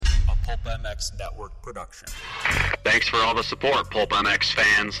Pulp MX Network production. Thanks for all the support, Pulp MX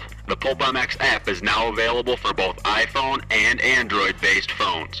fans. The Pulp MX app is now available for both iPhone and Android-based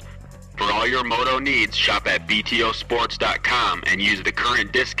phones. For all your moto needs, shop at btosports.com and use the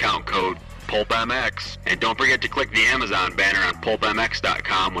current discount code PulpMX. And don't forget to click the Amazon banner on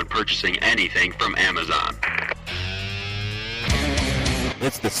pulpmx.com when purchasing anything from Amazon.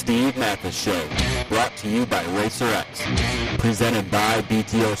 It's the Steve Matthes Show, brought to you by RacerX, presented by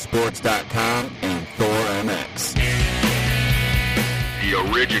btosports.com and Thor MX.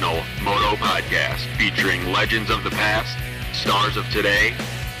 The original Moto Podcast, featuring legends of the past, stars of today,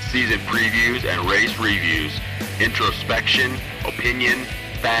 season previews and race reviews, introspection, opinion,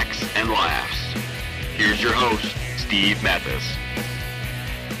 facts, and laughs. Here's your host, Steve Matthes.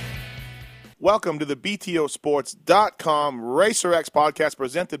 Welcome to the btosports.com RacerX podcast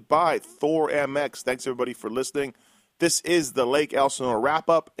presented by Thor MX. Thanks, everybody, for listening. This is the Lake Elsinore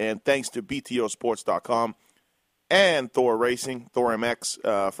wrap-up, and thanks to btosports.com and Thor Racing, Thor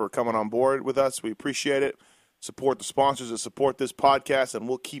MX, for coming on board with us. We appreciate it. Support the sponsors that support this podcast, and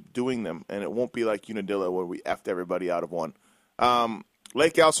we'll keep doing them, and it won't be like Unadilla where we effed everybody out of one.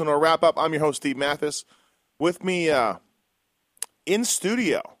 Lake Elsinore wrap-up. I'm your host, Steve Matthes. With me in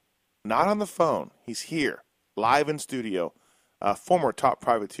studio, not on the phone. He's here, live in studio. Former top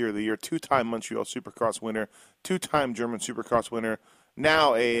privateer of the year, two-time Montreal Supercross winner, two-time German Supercross winner,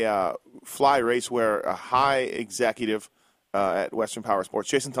 now a fly racewear, a high executive at Western Power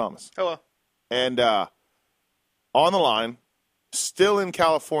Sports, Jason Thomas. Hello. And on the line, still in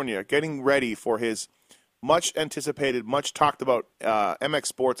California, getting ready for his much-anticipated, much-talked-about MX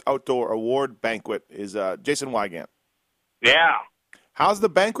Sports Outdoor Award Banquet is Jason Wygant. Yeah. How's the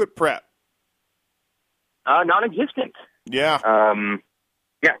banquet prep? Non-existent. Yeah.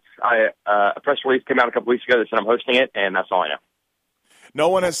 Yes. A press release came out a couple weeks ago that said I'm hosting it, and that's all I know. No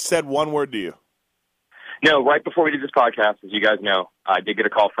one has said one word to you? No, right before we did this podcast, as you guys know, I did get a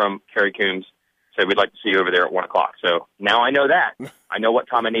call from Kerry Coombs, said we'd like to see you over there at 1 o'clock. So now I know that. I know what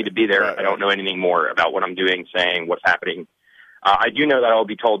time I need to be there. Right. I don't know anything more about what I'm doing, saying, what's happening. I do know that I'll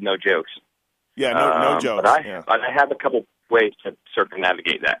be told no jokes. Yeah, no jokes. But I have a couple ways to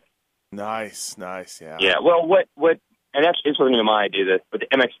circumnavigate that. Nice, yeah. Yeah, well, and that's something in my idea that what the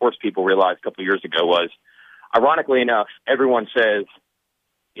MX Sports people realized a couple of years ago was, ironically enough, everyone says,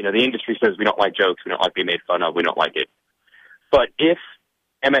 the industry says we don't like jokes, we don't like being made fun of, we don't like it. But if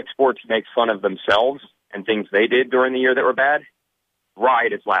MX Sports makes fun of themselves and things they did during the year that were bad,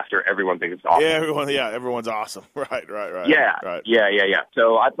 riot is laughter. Everyone thinks it's awesome. Yeah, everyone's awesome. Right. Yeah.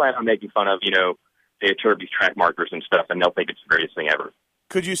 So I plan on making fun of, the Turby's track markers and stuff, and they'll think it's the greatest thing ever.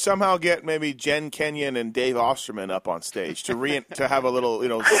 Could you somehow get maybe Jen Kenyon and Dave Osterman up on stage to have a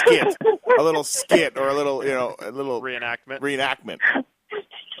little, skit, or a little reenactment? Yeah.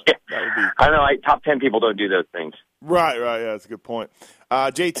 That would be. I don't know. Top 10 people don't do those things. Right. Yeah, that's a good point.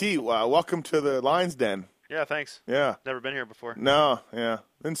 JT, welcome to the Lions Den. Yeah, thanks. Yeah. Never been here before. No, yeah.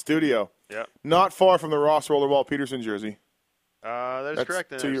 In studio. Yeah. Not far from the Ross Rollerball Peterson jersey. That's correct.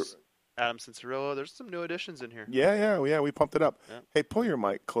 There's Adam Cincerillo. There's some new additions in here. Yeah, we pumped it up. Yeah. Hey, pull your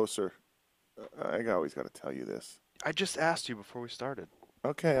mic closer. I always got to tell you this. I just asked you before we started.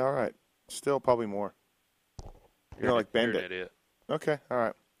 Okay, all right. Still probably more. You're like Bandit. You're an idiot. Okay, all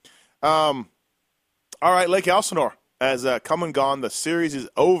right. All right, Lake Elsinore has come and gone. The series is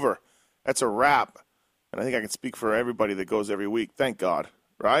over. That's a wrap. And I think I can speak for everybody that goes every week. Thank God,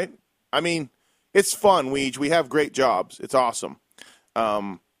 right? I mean, it's fun, Weege. We have great jobs. It's awesome.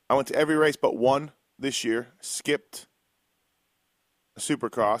 I went to every race but one this year. Skipped a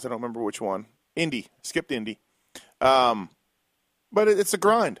Supercross. I don't remember which one. Indy. Skipped Indy. But it's a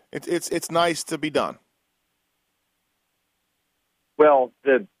grind. It's nice to be done. Well,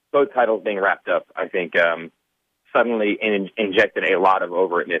 both titles being wrapped up, I think, suddenly injected a lot of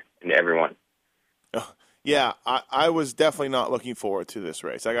overitness into everyone. Yeah, I was definitely not looking forward to this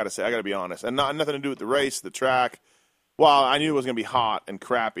race. I got to be honest. And nothing to do with the race, the track. Well, I knew it was going to be hot and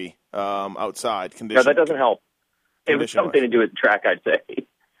crappy outside conditions. No, that doesn't help. It was something to do with the track, I'd say.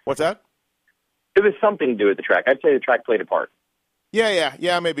 What's that? It was something to do with the track. I'd say the track played a part.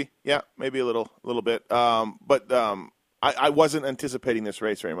 Yeah, maybe. Yeah, maybe a little bit. But I wasn't anticipating this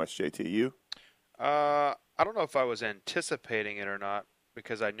race very much, JT. You? I don't know if I was anticipating it or not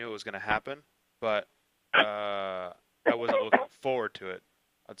because I knew it was going to happen, but I wasn't looking forward to it.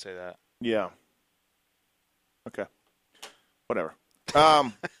 I'd say that. Yeah. Okay. Whatever.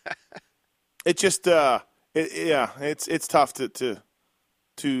 It just it's tough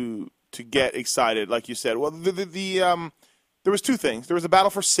to get excited, like you said. Well, there was two things. There was a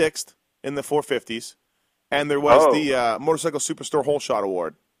battle for sixth in the 450s, and there was the Motorcycle Superstore Hole Shot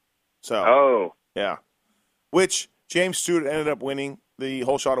Award. So, yeah. Which James Stewart ended up winning the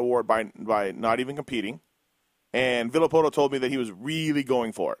whole shot award by not even competing. And Villapoto told me that he was really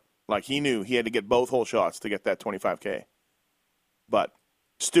going for it. Like, he knew he had to get both whole shots to get that $25K. But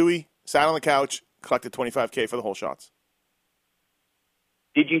Stewie sat on the couch, collected $25K for the whole shots.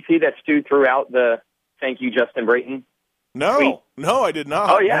 did you see that Stu threw out the "Thank you, Justin Brayton"? No, tweet? no, I did not.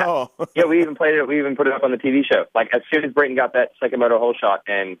 Oh yeah, No. yeah. We even played it. We even put it up on the TV show. Like as soon as Brayton got that second moto hole shot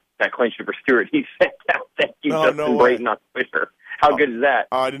and that clinched it for Stewart, he sent out "Thank you, Justin Brayton" on Twitter. How good is that?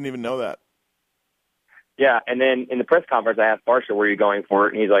 I didn't even know that. Yeah, and then in the press conference, I asked Barsha, "Were you going for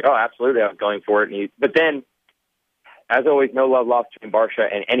it?" And he's like, "Oh, absolutely, I was going for it." But then, as always, no love lost between Barsha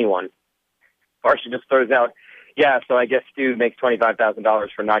and anyone. Barsha just throws out, "Yeah, so I guess Stu makes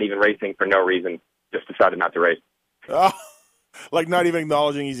 $25,000 for not even racing for no reason. Just decided not to race." Oh, like not even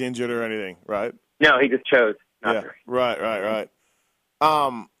acknowledging he's injured or anything, right? No, he just chose not to race. Right.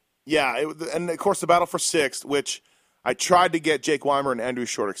 And of course the battle for sixth, which I tried to get Jake Weimer and Andrew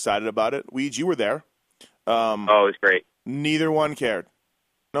Short excited about it. Weege, you were there. It was great. Neither one cared.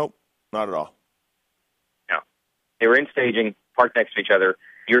 Nope, not at all. No. They were in staging, parked next to each other.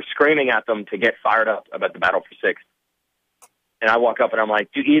 You're screaming at them to get fired up about the battle for sixth. And I walk up and I'm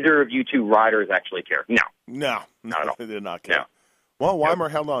like, do either of you two riders actually care? No. No, not at all. They did not care. No. Well, Weimer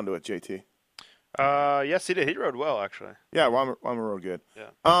held on to it, JT. Yes, he did. He rode well, actually. Yeah, Weimer rode good. Yeah.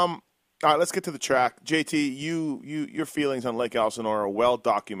 All right, let's get to the track. JT, your feelings on Lake Elsinore are well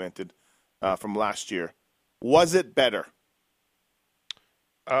documented from last year. Was it better?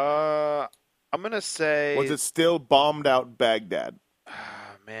 I'm going to say... Was it still bombed out Baghdad?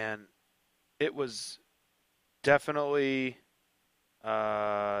 Man, it was definitely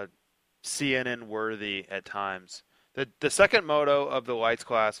CNN worthy at times. The second moto of the lights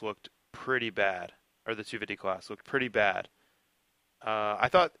class looked pretty bad, or the 250 class looked pretty bad. I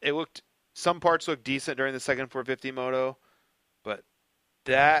thought some parts looked decent during the second 450 moto, but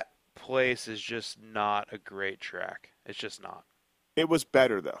that place is just not a great track. It's just not. It was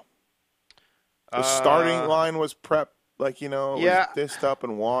better though. The starting line was prepped. Like, it was dissed up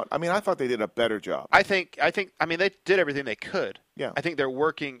and I mean, I thought they did a better job. I mean, they did everything they could. Yeah. I think they're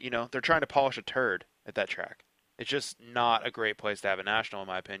working, they're trying to polish a turd at that track. It's just not a great place to have a national, in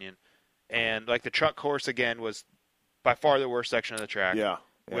my opinion. And, like, the truck course, again, was by far the worst section of the track. Yeah.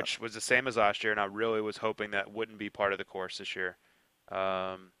 Which was the same as last year, and I really was hoping that wouldn't be part of the course this year.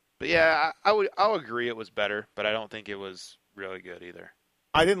 But, yeah, I'll agree it was better, but I don't think it was really good either.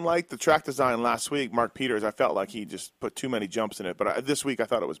 I didn't like the track design last week, Mark Peters. I felt like he just put too many jumps in it. But this week I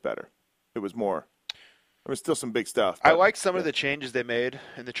thought it was better. It was more. There was still some big stuff. I liked some of the changes they made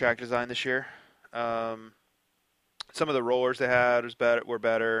in the track design this year. Some of the rollers they had were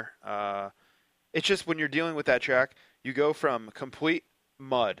better. It's just when you're dealing with that track, you go from complete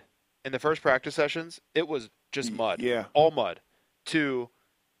mud. In the first practice sessions, it was just mud. Yeah. All mud. To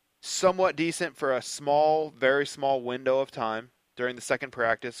somewhat decent for a very small window of time. During the second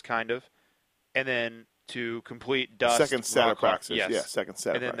practice, kind of, and then to complete dust. Second set of practice, yes. Yeah, second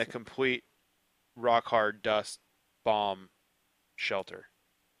set. And then the complete rock hard dust bomb shelter.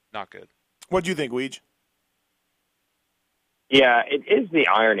 Not good. What do you think, Weege? Yeah, it is the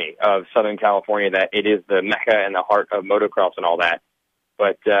irony of Southern California that it is the mecca and the heart of motocross and all that.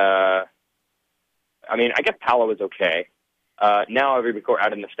 But I mean, I guess Palo is okay. Now every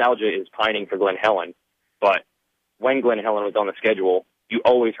out of nostalgia is pining for Glen Helen, but when Glen Helen was on the schedule, you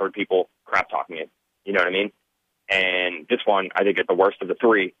always heard people crap-talking it. You know what I mean? And this one, I think, is the worst of the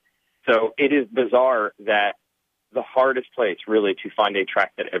three. So it is bizarre that the hardest place, really, to find a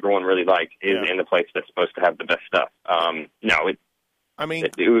track that everyone really likes is in the place that's supposed to have the best stuff.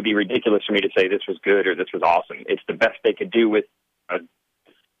 It would be ridiculous for me to say this was good or this was awesome. It's the best they could do with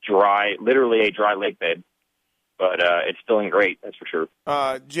literally a dry lake bed. But it's still great, that's for sure.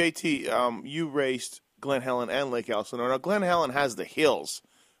 JT, you raced Glen Helen and Lake Elsinore. Now, Glen Helen has the hills,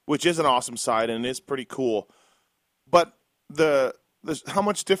 which is an awesome side and is pretty cool. But how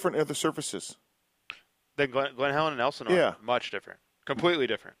much different are the surfaces? Then Glen Helen and Elsinore? Yeah. Much different. Completely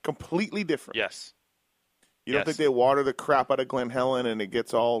different. Completely different? Yes. You don't think they water the crap out of Glen Helen and it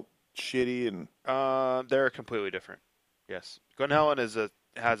gets all shitty? And they're completely different. Yes. Glen Helen has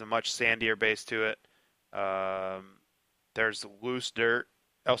a much sandier base to it. There's loose dirt.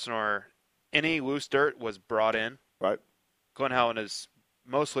 Elsinore... Any loose dirt was brought in. Right. Glen Helen is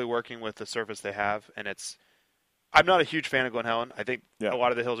mostly working with the surface they have, and I'm not a huge fan of Glen Helen. I think a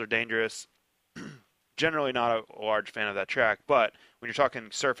lot of the hills are dangerous. Generally not a large fan of that track, but when you're talking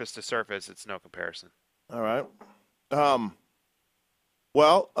surface to surface, it's no comparison. All right.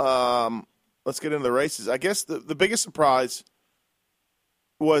 Let's get into the races. I guess the biggest surprise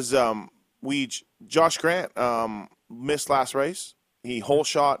was Weege. Josh Grant missed last race. He hole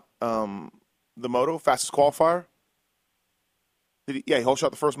shot the moto, fastest qualifier. He hole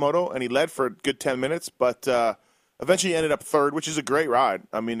shot the first moto, and he led for a good 10 minutes, but eventually ended up third, which is a great ride.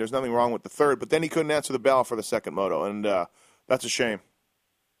 I mean, there's nothing wrong with the third, but then he couldn't answer the bell for the second moto, and that's a shame.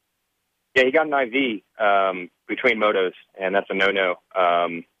 Yeah, he got an IV between motos, and that's a no-no.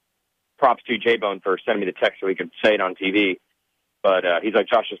 Props to J-Bone for sending me the text so he could say it on TV. But he's like,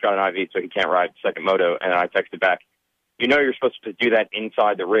 Josh just got an IV, so he can't ride the second moto. And I texted back, you know you're supposed to do that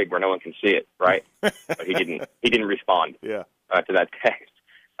inside the rig where no one can see it, right? But he didn't. He didn't respond to that text.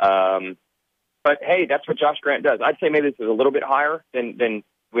 But, hey, that's what Josh Grant does. I'd say maybe this is a little bit higher than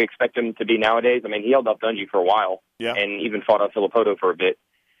we expect him to be nowadays. I mean, he held up Dungey for a while and even fought off Filippoto for a bit.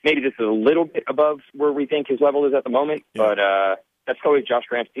 Maybe this is a little bit above where we think his level is at the moment, but that's always Josh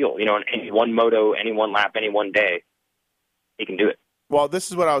Grant's deal. You know, in any one moto, any one lap, any one day, he can do it. Well, this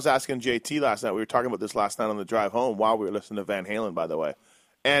is what I was asking JT last night. We were talking about this last night on the drive home while we were listening to Van Halen, by the way.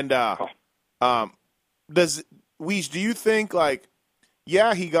 And do you think, like,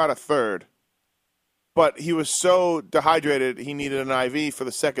 he got a third, but he was so dehydrated he needed an IV for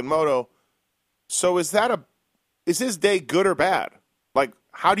the second moto. So is his day good or bad? Like,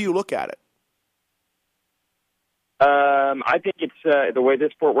 how do you look at it? I think it's the way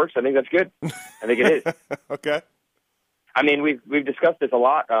this sport works. I think that's good. I think it is. Okay. I mean, we've discussed this a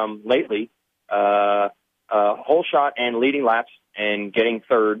lot lately. Whole shot and leading laps and getting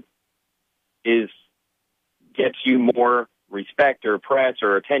third gets you more respect or press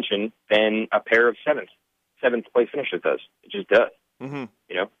or attention than a pair of seventh place finishes does. It just does. Mm-hmm.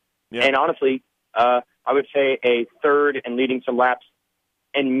 You know. Yeah. And honestly, I would say a third and leading some laps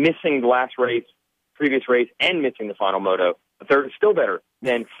and missing the last race, previous race, and missing the final moto, a third is still better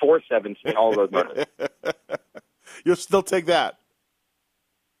than 4 sevenths in all of those motos. You'll still take that.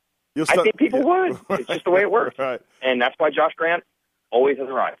 I think people would. It's just the way it works. Right. And that's why Josh Grant always has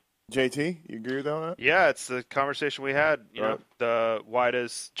arrived. JT, you agree with that? Yeah, it's the conversation we had. You know, why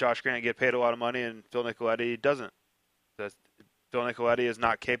does Josh Grant get paid a lot of money and Phil Nicoletti doesn't? Phil Nicoletti is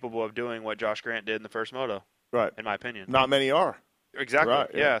not capable of doing what Josh Grant did in the first moto. Right. In my opinion. Not many are. Exactly. Right,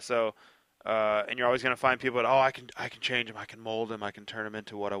 yeah. So, and you're always going to find people that, I can change him, I can mold him, I can turn him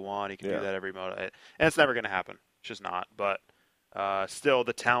into what I want. He can do that every moto, and it's never going to happen. It's just not. But still,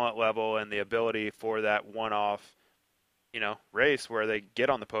 the talent level and the ability for that one-off, race where they get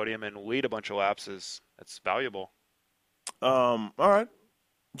on the podium and lead a bunch of laps it's valuable. All right,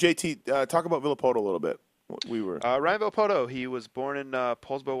 JT, talk about Villopoto a little bit. Ryan Villopoto. He was born in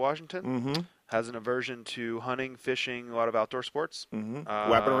Poulsbo, Washington. Mm-hmm. Has an aversion to hunting, fishing, a lot of outdoor sports. Mm-hmm.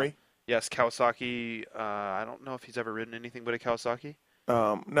 Weaponry? Yes, Kawasaki. I don't know if he's ever ridden anything but a Kawasaki.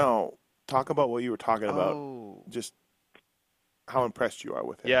 No. Talk about what you were talking about. Oh. Just how impressed you are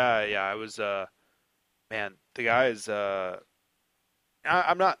with him. Yeah. I was, man, the guy is, I'm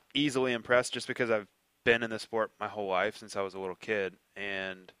not easily impressed just because I've been in this sport my whole life since I was a little kid.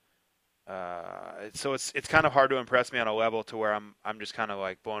 And so it's kind of hard to impress me on a level to where I'm just kind of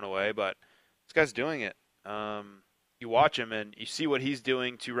like blown away, but this guy's doing it. You watch him and you see what he's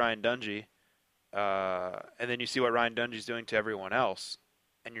doing to Ryan Dungey, and then you see what Ryan Dungey's doing to everyone else,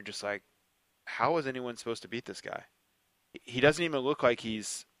 and you're just like, how is anyone supposed to beat this guy? He doesn't even look like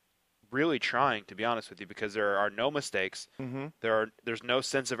he's really trying, to be honest with you, because there are no mistakes. Mm-hmm. There's no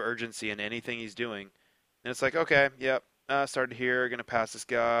sense of urgency in anything he's doing, and it's like, okay, yep, started here, gonna pass this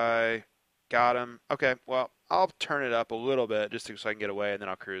guy, got him. Okay, well, I'll turn it up a little bit just so I can get away, and then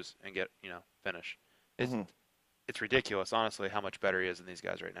I'll cruise and get finish. It's ridiculous, honestly, how much better he is than these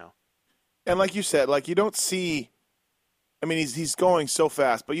guys right now. And like you said, like you don't see. I mean, he's going so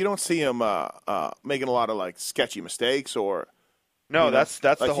fast, but you don't see him making a lot of like sketchy mistakes or. No, that's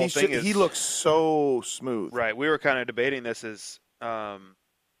like the whole thing. He looks so smooth. Right. We were kind of debating this.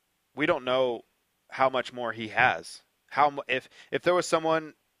 We don't know how much more he has. If there was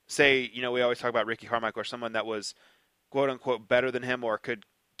someone, say, we always talk about Ricky Carmichael or someone that was quote unquote better than him or could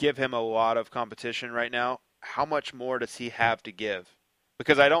give him a lot of competition right now, how much more does he have to give?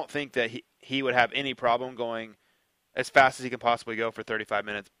 Because I don't think that he would have any problem going as fast as he can possibly go for 35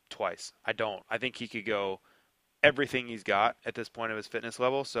 minutes twice. I don't. I think he could go everything he's got at this point of his fitness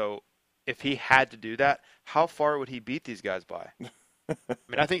level. So if he had to do that, how far would he beat these guys by? I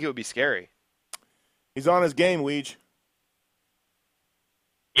mean, I think it would be scary. He's on his game, Weege.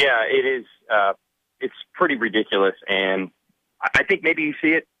 Yeah, it is. It's pretty ridiculous, and I think maybe you see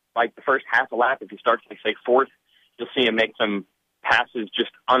it like the first half a lap. If he starts, like, say, fourth, you'll see him make some passes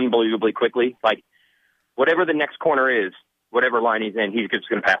just unbelievably quickly. Like, whatever the next corner is, whatever line he's in, he's just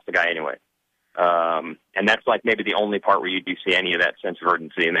going to pass the guy anyway. And that's like maybe the only part where you do see any of that sense of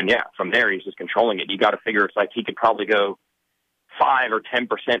urgency. And then, from there, he's just controlling it. You got to figure it's like he could probably go 5 or 10%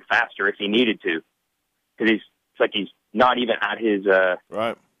 faster if he needed to. Because it's like he's not even at his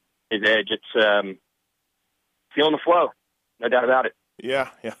edge. It's feeling the flow. No doubt about it. Yeah,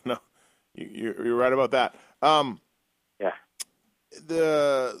 no. You're right about that. Yeah.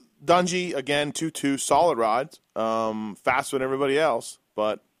 The Dungey, again, 2-2, solid rides. Faster than everybody else,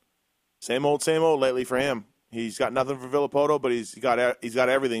 but same old lately for him. He's got nothing for Villapoto, but he's got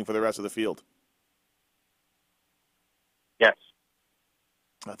everything for the rest of the field. Yes.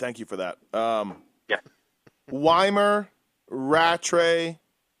 Thank you for that. Yeah. Weimer, Rattray,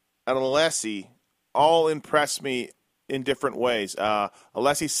 and Alessi all impressed me in different ways.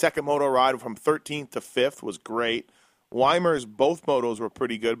 Alessi's second moto ride from 13th to 5th was great. Weimer's both motos were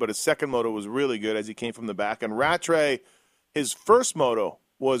pretty good, but his second moto was really good as he came from the back. And Rattray, his first moto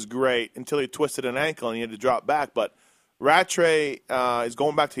was great until he twisted an ankle and he had to drop back. But Rattray is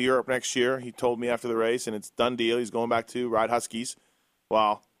going back to Europe next year. He told me after the race, and it's done deal. He's going back to ride Huskies.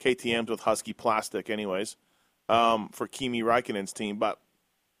 Well, KTM's with Husky plastic anyways, for Kimi Räikkönen's team. But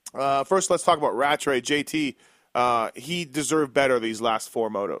first let's talk about Rattray. JT, he deserved better these last 4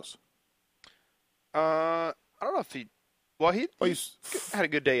 motos. I don't know if he had a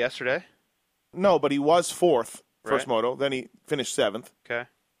good day yesterday. No, but he was 4th first Right. moto. Then he finished 7th. Okay.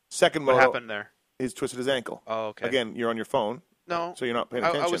 Second What moto, happened there? he's twisted his ankle. Oh, okay. Again, you're on your phone, No. so you're not paying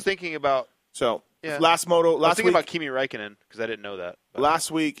attention. I was thinking about So Yeah. last moto, I was last thinking week, about Kimi Räikkönen because I didn't know that. But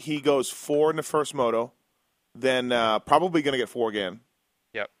last week he goes 4 in the first moto, then probably going to get 4 again.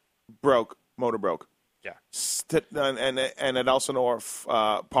 Yep. Motor broke. Yeah. And at Elsinore,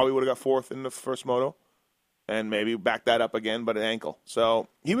 probably would have got 4th in the first moto, and maybe back that up again, but an ankle. So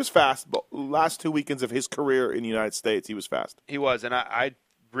he was fast. But last 2 weekends of his career in the United States, he was fast. He was, and I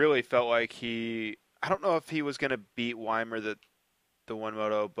really felt like I don't know if he was going to beat Weimer the one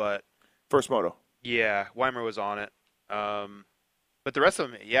moto, but First moto. yeah, Weimer was on it. But the rest of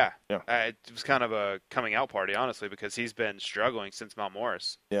them, yeah. Yeah. It was kind of a coming out party, honestly, because he's been struggling since Mount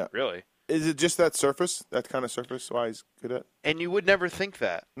Morris. Yeah. Really. Is it just that surface, that kind of surface, why he's good at? And you would never think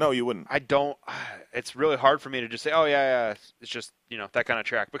that. No, you wouldn't. I don't. It's really hard for me to just say, oh, yeah, it's just, that kind of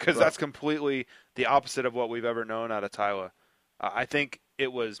track, because Right. that's completely the opposite of what we've ever known out of Tyler. I think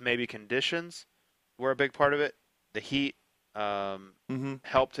it was maybe conditions were a big part of it. The heat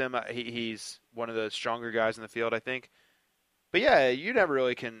helped him. He's one of the stronger guys in the field, I think. But, yeah, you never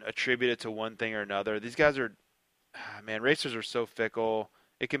really can attribute it to one thing or another. These guys are, racers are so fickle.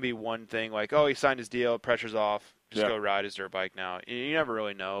 It can be one thing like, oh, he signed his deal, pressure's off, just go ride his dirt bike now. You never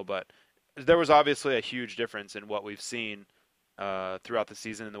really know, but there was obviously a huge difference in what we've seen throughout the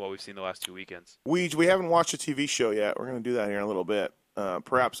season and what we've seen the last 2 weekends. Weege, we haven't watched a TV show yet. We're going to do that here in a little bit.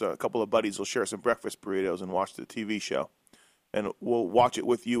 Perhaps a couple of buddies will share some breakfast burritos and watch the TV show. And we'll watch it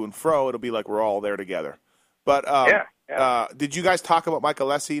with you and Fro. It'll be like we're all there together. But did you guys talk about Mike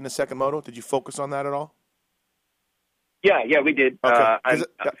Alessi in the second moto? Did you focus on that at all? Yeah, we did. Okay.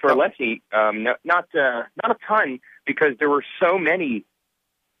 For Alessi, not a ton, because there were so many.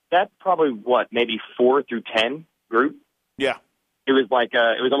 That's probably maybe 4 through 10 group. Yeah. It was like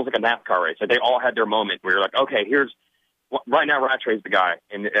it was almost like a NASCAR race. They all had their moment where you're like, okay, right now Rattray's the guy,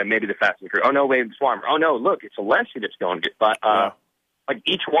 and maybe the fastest group. Oh no, wait, it's Weimer. Oh no, look, it's Alessi that's going good. But like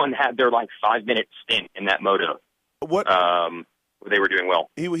each one had their 5-minute stint in that moto. What? They were doing well.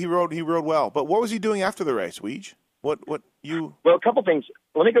 He rode well. But what was he doing after the race, Weege? Well, a couple things.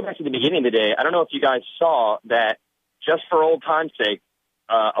 Let me go back to the beginning of the day. I don't know if you guys saw that. Just for old time's sake,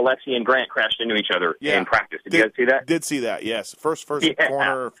 Alessi and Grant crashed into each other in practice. Did you guys see that? Did see that? Yes. First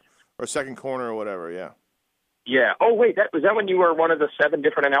corner or second corner or whatever. Yeah. Yeah. Oh wait, was that when you were one of the 7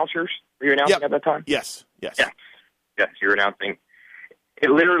 different announcers? Were you announcing at that time? Yes. Yes. You were announcing.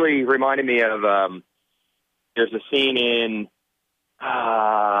 It literally reminded me of there's a scene in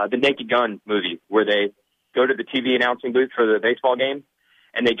the Naked Gun movie where they go to the TV announcing booth for the baseball game,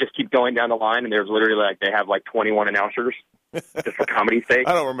 and they just keep going down the line, and there's literally they have 21 announcers just for comedy's sake.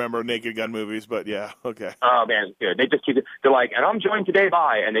 I don't remember Naked Gun movies, but yeah, okay. Oh man, it's good. They just they're like, and I'm joined today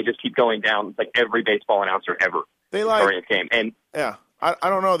by, and they just keep going down every baseball announcer ever during the game. And yeah, I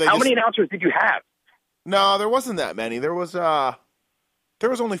don't know. How many announcers did you have? No, there wasn't that many. There was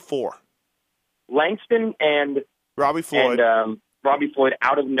only 4. Langston and Robbie Floyd. And Robbie Floyd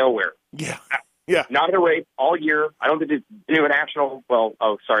out of nowhere. Yeah. Yeah. Not in a race all year. I don't think they do a national. Well,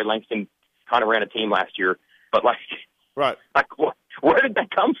 Langston kind of ran a team last year, but right. Where did that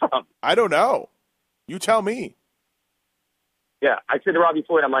come from? I don't know. You tell me. Yeah, I said to Robbie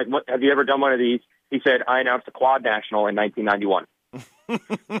Floyd, I'm like, have you ever done one of these? He said, I announced a quad national in 1991.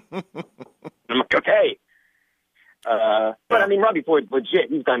 I'm like, okay. But I mean, Robbie Floyd's legit.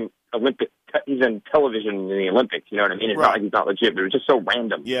 He's done television in the Olympics. You know what I mean? It's not like he's not legit, but it was just so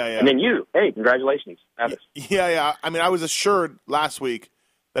random. Yeah. And then hey, congratulations. Yeah. I mean, I was assured last week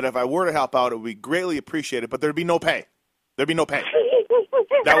that if I were to help out, it would be greatly appreciated, but there'd be no pay. That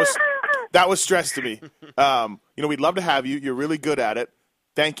was stress to me. We'd love to have you. You're really good at it.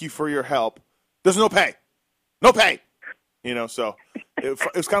 Thank you for your help. There's no pay. No pay. So it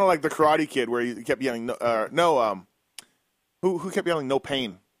was kind of like the Karate Kid where he kept yelling, who kept yelling, no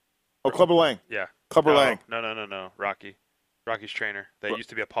pain? Oh, Clubber Lang. Yeah. Clubber Lang. No. Rocky's trainer. That used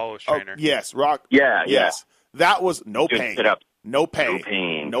to be Apollo's trainer. Yes, Rock. Yeah. Yes. That was no pain. Sit up. No pay. No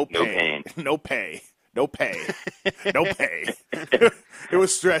pain. No pain. No pay. No pay. No pay. It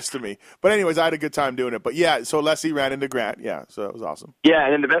was stress to me. But anyways, I had a good time doing it. But yeah, so Leslie ran into Grant. Yeah, so it was awesome. Yeah,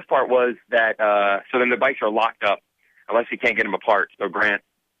 and then the best part was that, so then the bikes are locked up. Alessi can't get them apart. So Grant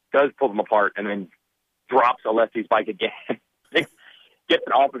does pull them apart and then drops Alessi's bike again. Gets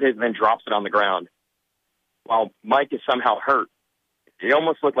it off of his and then drops it on the ground. While Mike is somehow hurt. It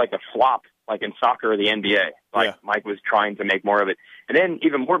almost looked like a flop, like in soccer or the NBA. Mike was trying to make more of it. And then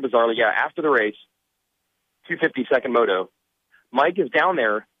even more bizarrely, after the race, 250-second moto, Mike is down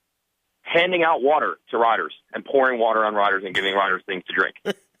there handing out water to riders and pouring water on riders and giving riders things to drink.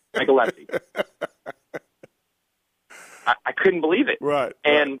 Like Alessi. I couldn't believe it. Right.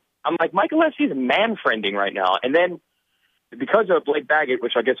 And I'm like, Mike Alessi's man-friending right now. And then because of Blake Baggett,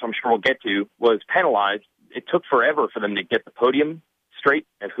 which I guess I'm sure we'll get to, was penalized, it took forever for them to get the podium straight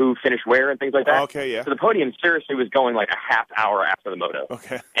and who finished where and things like that. Okay, yeah. So the podium seriously was going like a half hour after the moto.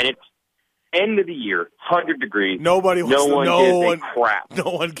 Okay. And it's end of the year, 100 degrees. No one gives a crap.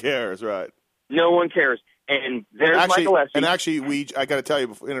 No one cares, right? No one cares. And there's Mike Alessi. And actually, I got to tell you,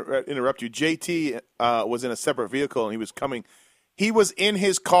 before interrupt you, JT was in a separate vehicle, and he was coming. He was in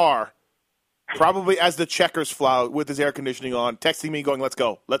his car, probably as the checkers fly out with his air conditioning on, texting me, going, let's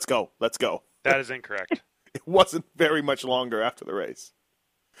go. That is incorrect. It wasn't very much longer after the race.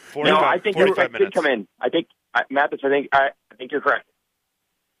 I think the 45 text minutes. did come in. Matthes, I think you're correct.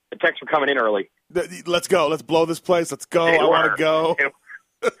 The texts were coming in early. Let's go. Let's blow this place. Let's go. I want to go.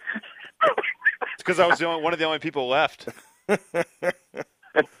 It's because I was one of the only people left.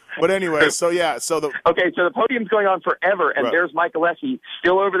 But anyway, so the podium's going on forever, and there's Mike Alessi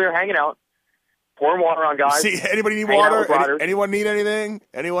still over there hanging out, pouring water on guys. See, anybody need water? Anyone need anything?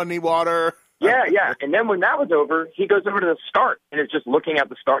 Anyone need water? Yeah. And then when that was over, he goes over to the start and is just looking at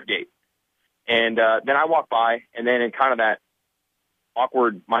the start gate. And then I walk by, and then in kind of that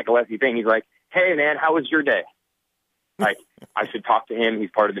awkward Mike Alessi thing, he's like, "Hey, man, how was your day?" Like, I should talk to him.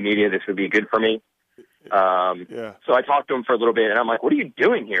 He's part of the media. This would be good for me. So I talked to him for a little bit, and I'm like, "What are you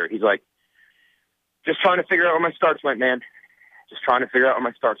doing here?" He's like, "Just trying to figure out where my starts went, man. Just trying to figure out where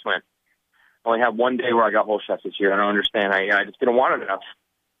my starts went. I only have one day where I got whole shots this year. I don't understand. I just didn't want it enough.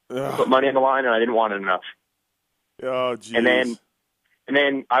 I put money on the line, and I didn't want it enough." Oh, geez. And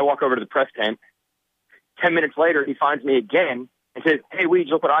then I walk over to the press tent. 10 minutes later, he finds me again and says, "Hey, Weege,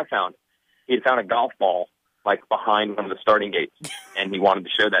 look what I found." He had found a golf ball, like, behind one of the starting gates, and he wanted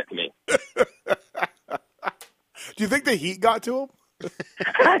to show that to me. Do you think the heat got to him?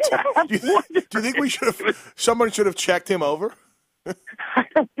 do you think someone should have checked him over? I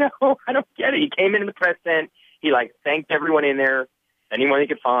don't know. I don't get it. He came into the press tent. He, thanked everyone in there, anyone he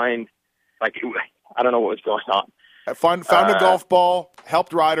could find. I don't know what was going on. Found a golf ball,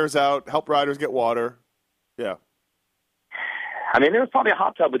 helped riders out, helped riders get water. Yeah. I mean, there was probably a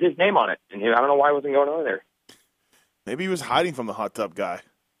hot tub with his name on it, and I don't know why he wasn't going over there. Maybe he was hiding from the hot tub guy.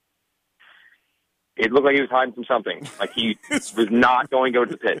 It looked like he was hiding from something. Like, he was not going to go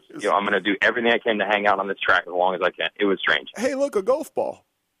to the pits. I'm going to do everything I can to hang out on this track as long as I can. It was strange. Hey, look, a golf ball.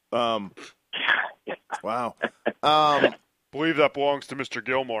 Wow. Believe that belongs to Mr.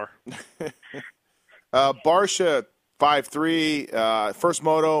 Gilmore. Barsha 5'3", first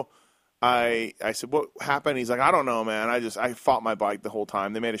moto. I said, what happened? He's like, I don't know, man. I fought my bike the whole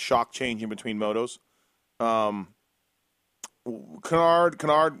time. They made a shock change in between motos.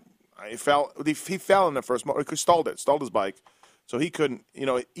 Kennard, he fell in the first moto. He stalled his bike. So he couldn't,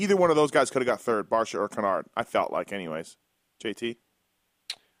 either one of those guys could have got third, Barsha or Kennard. I felt like, anyways. JT?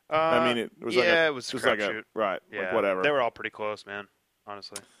 It was it was a crapshoot. Right, yeah, whatever. They were all pretty close, man,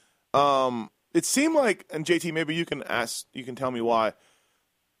 honestly. It seemed like, and JT, maybe you can tell me why.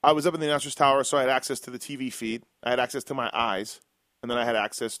 I was up in the announcer's tower, so I had access to the TV feed. I had access to my eyes, and then I had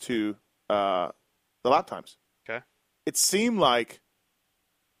access to the lap times. Okay. It seemed like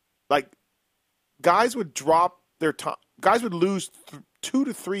guys would drop their time. Guys would lose 2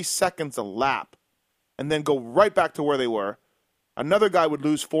 to 3 seconds a lap, and then go right back to where they were. Another guy would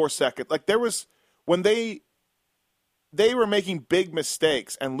lose 4 seconds. Like there was when they were making big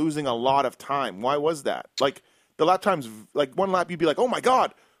mistakes and losing a lot of time. Why was that? Like the lap times, like one lap, you'd be like, "Oh my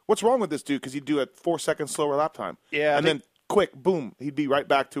God, what's wrong with this dude?" Because he'd do a 4 seconds slower lap time. Yeah, and then quick, boom, he'd be right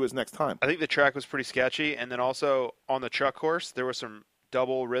back to his next time. I think the track was pretty sketchy, and then also on the truck course, there were some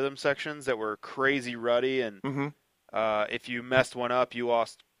double rhythm sections that were crazy ruddy, and if you messed one up, you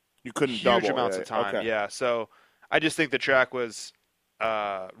lost huge amounts of time. Okay. Yeah, so I just think the track was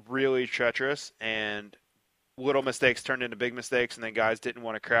really treacherous, and little mistakes turned into big mistakes, and then guys didn't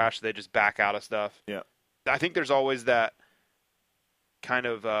want to crash, so they just back out of stuff. Yeah, I think there's always that kind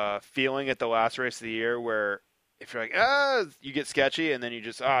of feeling at the last race of the year where if you're like, you get sketchy, and then you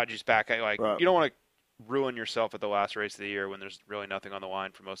just back out. Like right. You don't want to ruin yourself at the last race of the year when there's really nothing on the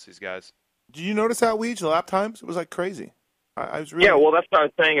line for most of these guys. Did you notice that, Weege? The lap times? It was like crazy. I was really... Yeah, well, that's what I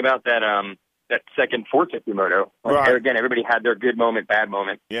was saying about that that second 450 moto. Like, right. Again, everybody had their good moment, bad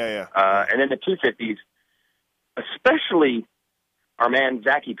moment. Yeah. And then the 250s, especially our man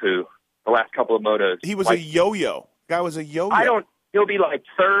Zachy Poo, the last couple of motos. He was a yo-yo. Guy was a yo-yo. He'll be like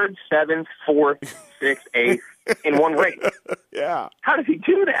 3rd, 7th, 4th, 6th, 8th in one race. Yeah. How does he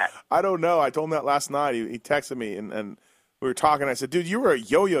do that? I don't know. I told him that last night. He texted me, and we were talking. I said, dude, you were a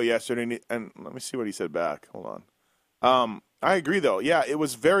yo-yo yesterday. And let me see what he said back. Hold on. I agree, though. Yeah, it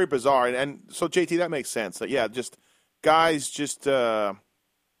was very bizarre. And so, JT, that makes sense. That, yeah, just guys just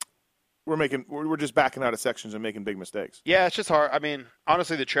we're just backing out of sections and making big mistakes. Yeah, it's just hard. I mean,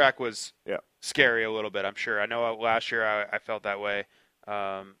 honestly, the track was scary a little bit, I'm sure. I know last year I felt that way.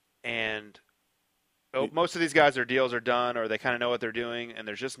 And most of these guys, their deals are done or they kind of know what they're doing, and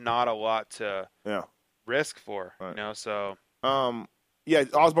there's just not a lot to risk for. Right. You know, so. Yeah,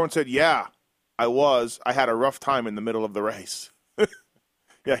 Osborne said, yeah, I had a rough time in the middle of the race.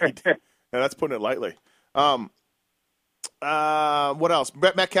 Yeah, he did. Yeah, that's putting it lightly. What else?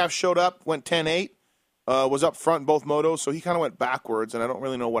 Brett Metcalf showed up, went 10-8, was up front in both motos, so he kind of went backwards, and I don't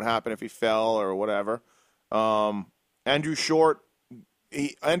really know what happened, if he fell or whatever. Andrew Short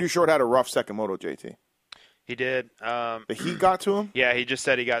had a rough second moto, JT. He did. The heat got to him? Yeah, he just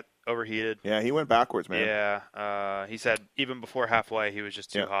said he got overheated. Yeah, he went backwards, man. Yeah, he said even before halfway he was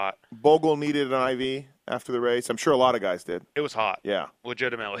just too hot. Bogle needed an IV after the race. I'm sure a lot of guys did. It was hot. Yeah.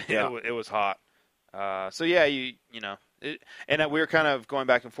 Legitimately, yeah. It was hot. So, yeah, you know. And we were kind of going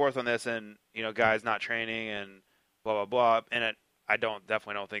back and forth on this, and guys not training and blah blah blah. And I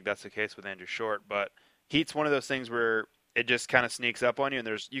definitely don't think that's the case with Andrew Short. But heat's one of those things where it just kind of sneaks up on you,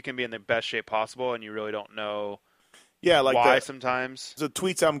 and you can be in the best shape possible, and you really don't know. Yeah, like why sometimes. The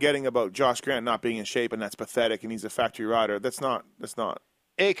tweets I'm getting about Josh Grant not being in shape, and that's pathetic, and he's a factory rider. That's not.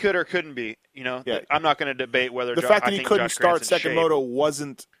 It could or couldn't be. Yeah. I'm not going to debate whether the fact that I he think couldn't Josh start Grant's in second shape. moto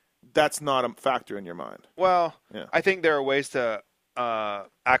wasn't. That's not a factor in your mind. Well, yeah. I think there are ways to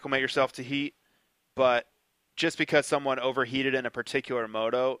acclimate yourself to heat, but just because someone overheated in a particular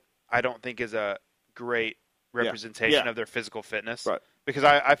moto, I don't think is a great representation of their physical fitness. Right. Because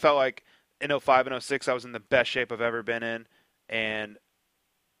I felt like in 05 and 06 I was in the best shape I've ever been in, and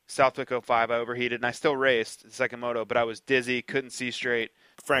Southwick 05 I overheated, and I still raced the second moto, but I was dizzy, couldn't see straight.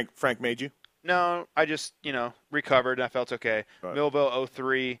 Frank made you? No, I just, recovered and I felt okay. Right. Millville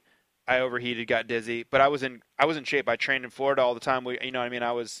 03, I overheated, got dizzy, but I was in shape. I trained in Florida all the time. You know what I mean?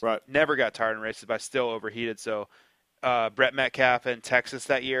 I was never got tired in races, but I still overheated. So Brett Metcalf in Texas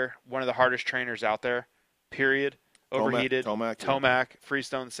that year, one of the hardest trainers out there, period. Overheated. Tomac,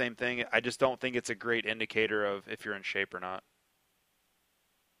 Freestone, the same thing. I just don't think it's a great indicator of if you're in shape or not.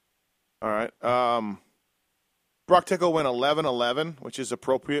 All right. Brock Tickle went 11-11, which is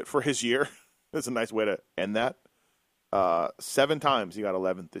appropriate for his year. That's a nice way to end that. 7 times he got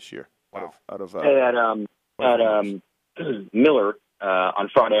 11th this year. Wow. At Miller on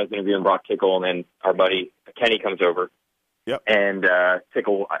Friday, I was interviewing Brock Tickle, and then our buddy Kenny comes over. Yep. And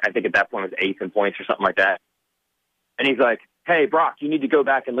Tickle, I think at that point was 8th in points or something like that. And he's like, "Hey, Brock, you need to go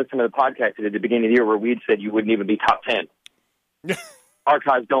back and listen to the podcast at the beginning of the year where Weed said you wouldn't even be top 10.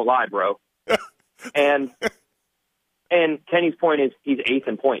 Archives don't lie, bro." And Kenny's point is he's 8th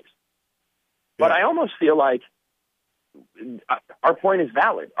in points. But I almost feel like our point is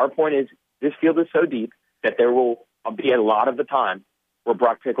valid. Our point is this field is so deep that there will be a lot of the time where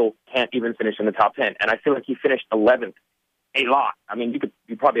Brock Tickle can't even finish in the top 10. And I feel like he finished 11th a lot. I mean,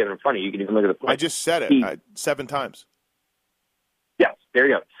 you probably have it in front of you. You can even look at the points. I just said it. 7 times. Yes, there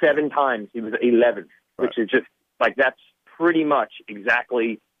you go. 7 times he was 11th, which is just like that's pretty much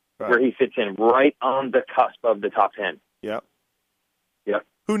exactly where he fits in, right on the cusp of the top 10. Yep. Yep.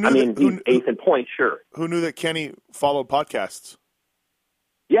 Who knew? I mean, he's 8th in points, sure. Who knew that Kenny followed podcasts?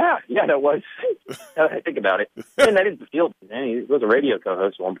 Yeah, that was. Now that I think about it, and that is the field. Man, he was a radio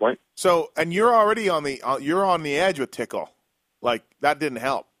co-host at one point. So, and you're already on the edge with Tickle. Like, that didn't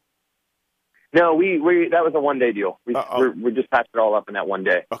help. No, we that was a one-day deal. We just patched it all up in that one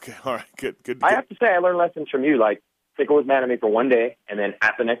day. Okay, all right, good. I have to say, I learned lessons from you. Like, Tickle was mad at me for one day, and then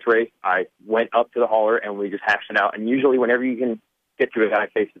at the next race, I went up to the hauler, and we just hashed it out. And usually, whenever you can get to a guy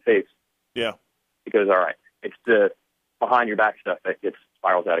face-to-face, yeah, it goes all right. It's the behind-your-back stuff that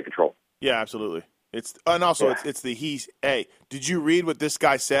spirals out of control. Yeah, absolutely. It's hey, did you read what this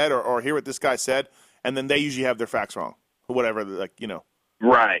guy said or hear what this guy said? And then they usually have their facts wrong, or whatever, like, you know.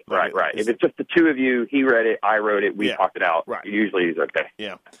 Right. If it's just the two of you, he read it, I wrote it, we talked it out. Right. Usually he's okay.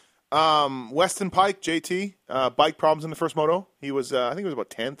 Yeah. Weston Pike, JT, bike problems in the first moto. He was, I think he was about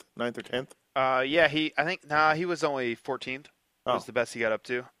 9th or 10th. He was only 14th. Was the best he got up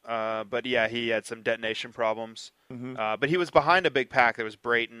to. But yeah, he had some detonation problems. Mm-hmm. But he was behind a big pack. There was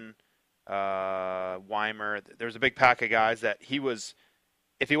Brayton, Weimer. There was a big pack of guys that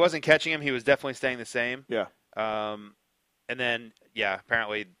if he wasn't catching him, he was definitely staying the same. Yeah. And then,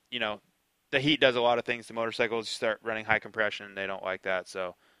 apparently, the heat does a lot of things to motorcycles. You start running high compression, and they don't like that.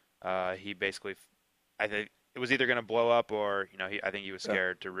 So he basically, I think it was either going to blow up or, I think he was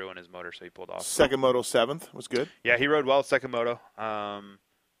scared to ruin his motor, so he pulled off. Second moto, 7th was good. Yeah, he rode well second moto.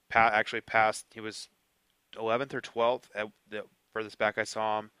 Actually passed. He was 11th or 12th at the furthest back I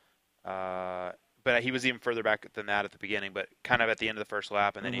saw him. But he was even further back than that at the beginning, but kind of at the end of the first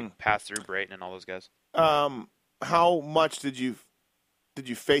lap, and then he passed through Brayton and all those guys. How much did you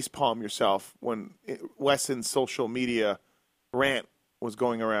facepalm yourself when Weston's social media rant was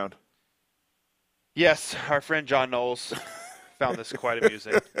going around? Yes, our friend John Knowles found this quite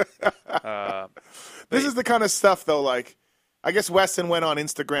amusing. This is the kind of stuff, though, like, I guess Weston went on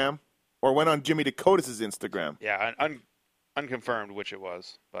Instagram or went on Jimmy Dakotas' Instagram. Yeah, unconfirmed which it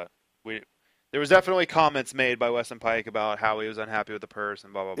was, but there was definitely comments made by Weston Pike about how he was unhappy with the purse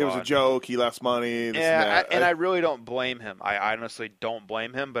and blah, blah, blah. It was a joke. He lost money. And I really don't blame him. I honestly don't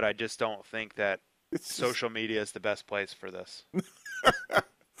blame him, but I just don't think that social media is the best place for this.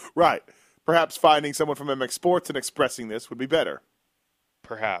 Right. Perhaps finding someone from MX Sports and expressing this would be better.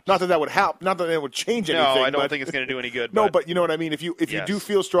 Perhaps. Not that would help. Not that it would change anything. No, I don't think it's going to do any good. No, but you know what I mean? If you do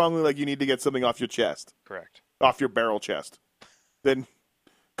feel strongly like you need to get something off your chest. Correct. Off your barrel chest. Then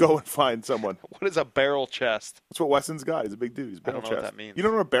go and find someone. What is a barrel chest? That's what Weston's got. He's a big dude. He's barrel I don't know chest. what that means. You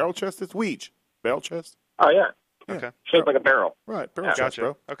don't know what a barrel chest is? Weege. Barrel chest? Oh, yeah. Okay. Shaped like a barrel. Right. Barrel chest, gotcha.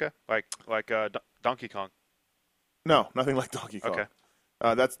 bro. Okay. Like Donkey Kong. No, nothing like Donkey Kong. Okay.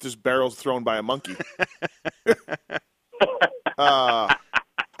 That's just barrels thrown by a monkey.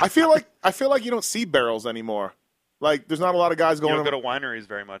 I feel like you don't see barrels anymore. Like, there's not a lot of guys going. You don't go to wineries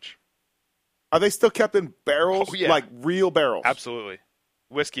very much. Are they still kept in barrels? Oh, yeah. Like real barrels? Absolutely.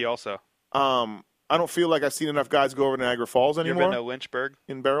 Whiskey also. I don't feel like I've seen enough guys go over to Niagara Falls anymore. You ever been to Lynchburg?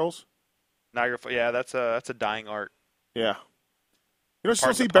 In barrels? Niagara Falls. Yeah, that's a dying art. Yeah. You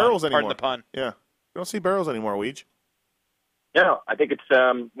don't see barrels anymore. Pardon the pun. Yeah. You don't see barrels anymore, Weege. Yeah, I think it's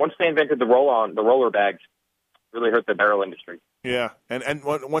once they invented the roller bags, really hurt the barrel industry. Yeah, and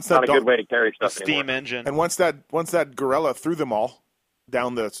once that not a good way to carry stuff steam anymore. engine, and once that gorilla threw them all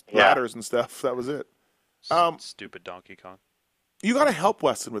down the ladders and stuff, that was it. Stupid Donkey Kong. You got to help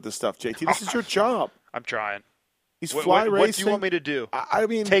Weston with this stuff, JT. This is your job. I'm trying. He's fly racing. What do you want me to do? I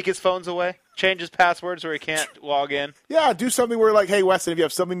mean, take his phones away, change his passwords where he can't log in. Yeah, do something where like, hey, Weston, if you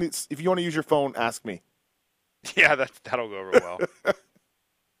have something, if you want to use your phone, ask me. Yeah, that'll go real well.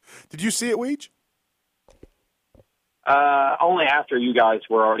 Did you see it, Weege? Only after you guys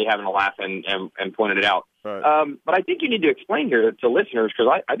were already having a laugh and pointed it out. Right. But I think you need to explain here to listeners,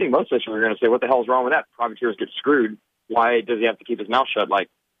 because I think most listeners are going to say, what the hell is wrong with that? Privateers get screwed. Why does he have to keep his mouth shut? Like,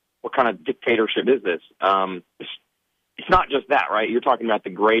 what kind of dictatorship is this? It's not just that, right? You're talking about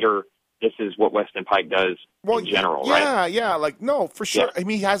the greater, this is what Weston Pike does in general, right? Yeah. Like, no, for sure. Yeah. I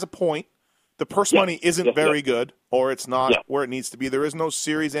mean, he has a point. The purse money isn't very good, or it's not where it needs to be. There is no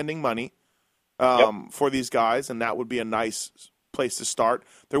series-ending money for these guys, and that would be a nice place to start.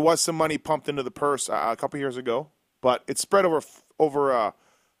 There was some money pumped into the purse a couple years ago, but it's spread over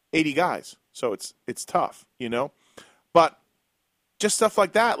 80 guys, so it's tough, you know. But just stuff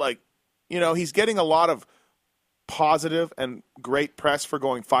like that, like, you know, he's getting a lot of positive and great press for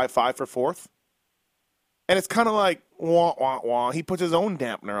going 5.5 for fourth. And it's kind of like, wah, wah, wah. He puts his own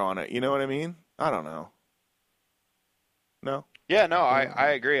dampener on it. You know what I mean? I don't know. No? Yeah, no, I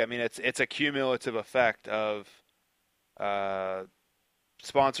agree. I mean, it's a cumulative effect of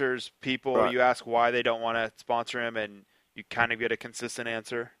sponsors, people. Right. You ask why they don't want to sponsor him, and you kind of get a consistent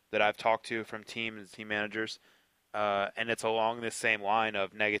answer that I've talked to from teams and team managers. and it's along this same line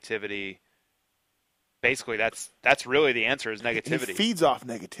of negativity. Basically, that's really the answer is negativity. He feeds off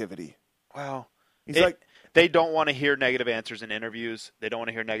negativity. Well, he's they don't want to hear negative answers in interviews. They don't want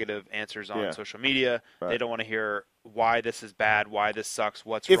to hear negative answers on social media. Right. They don't want to hear why this is bad, why this sucks,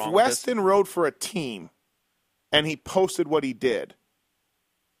 what's if wrong Weston with this. rode for a team and he posted what he did,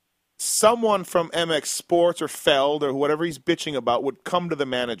 someone from MX Sports or Feld or whatever he's bitching about would come to the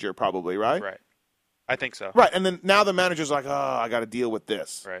manager probably, right? Right. I think so. Right, and then now the manager's like, oh, I got to deal with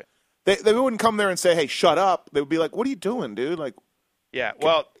this. Right. They wouldn't come there and say, hey, shut up. They would be like, what are you doing, dude? Like, yeah,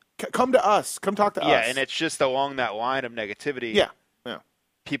 well, come to us. Come talk to us. Yeah, and it's just along that line of negativity. Yeah.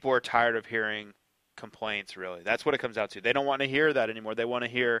 People are tired of hearing complaints, really. That's what it comes out to. They don't want to hear that anymore. They want to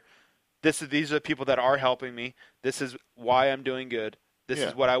hear, these are the people that are helping me. This is why I'm doing good. This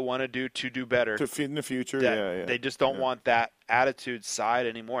is what I want to do better. To feed in the future, They just don't want that attitude side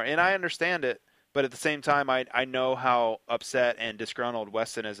anymore. And I understand it, but at the same time, I know how upset and disgruntled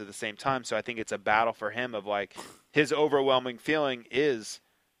Weston is at the same time, so I think it's a battle for him of, like, his overwhelming feeling is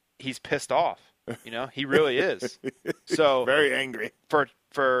he's pissed off. You know, he really is. So very angry.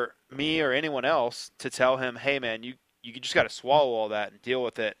 For me or anyone else to tell him, hey, man, you just got to swallow all that and deal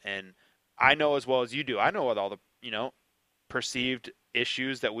with it. And I know as well as you do, I know what all the, perceived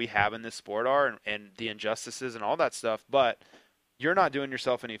issues that we have in this sport are and the injustices and all that stuff. But you're not doing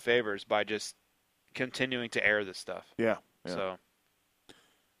yourself any favors by just continuing to air this stuff. Yeah. So,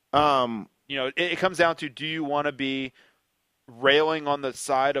 it comes down to, do you want to be railing on the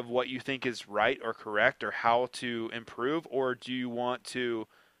side of what you think is right or correct or how to improve, or do you want to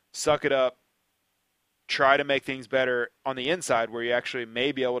suck it up, try to make things better on the inside where you actually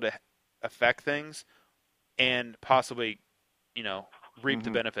may be able to affect things and possibly, reap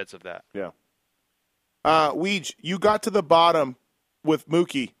the benefits of that? Yeah. Weege, you got to the bottom with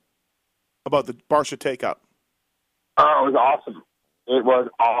Mookie about the Barsha takeout. Oh, it was awesome. It was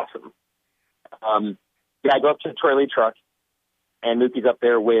awesome. I go up to the Troy Lee truck, and Mookie's up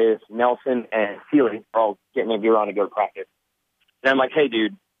there with Nelson and Seeley. They're all getting a gear on to go to practice. And I'm like, hey,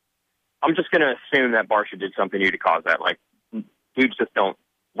 dude, I'm just going to assume that Barsha did something new to cause that. Like, dudes just don't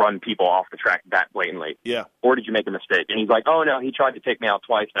run people off the track that blatantly. Yeah. Or did you make a mistake? And he's like, oh, no, he tried to take me out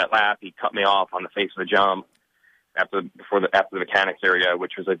twice that lap. He cut me off on the face of the jump after the mechanics area,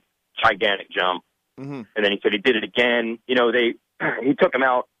 which was a gigantic jump. Mm-hmm. And then he said he did it again. He took him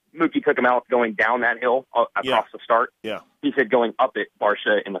out. Mookie took him out going down that hill across the start. Yeah. He said going up it,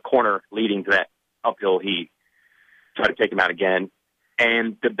 Barsha in the corner leading to that uphill, he tried to take him out again.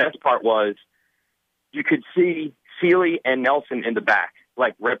 And the best part was you could see Seeley and Nelson in the back,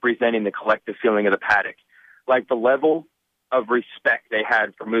 like representing the collective feeling of the paddock. Like the level of respect they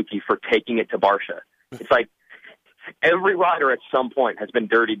had for Mookie for taking it to Barsha. It's like every rider at some point has been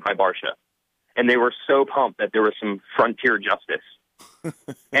dirtied by Barsha. And they were so pumped that there was some frontier justice.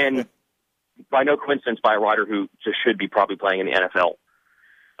 And by no coincidence, by a rider who just should be probably playing in the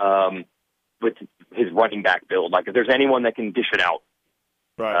NFL with his running back build. Like, if there's anyone that can dish it out,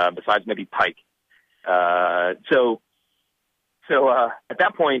 right, besides maybe Pike. So at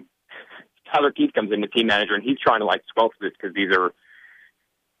that point, Tyler Keith comes in, the team manager, and he's trying to, like, squelch this because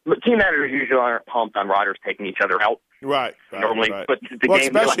team managers usually aren't pumped on riders taking each other out. Right. Normally, right. But the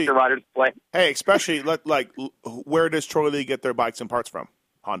game they like the riders play. Hey, especially where does Troy Lee get their bikes and parts from?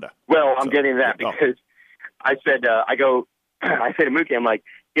 Honda. Well, I'm getting that because I said I say to Mookie, I'm like,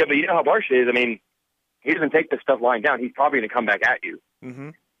 yeah, but you know how Barsha is. I mean, he doesn't take this stuff lying down. He's probably going to come back at you. Mm-hmm.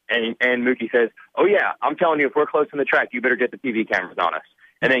 And Mookie says, oh yeah, I'm telling you, if we're close in the track, you better get the TV cameras on us.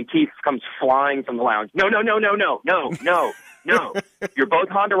 And then Keith comes flying from the lounge. No. You're both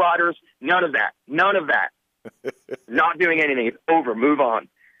Honda riders. None of that. Not doing anything. It's over. Move on.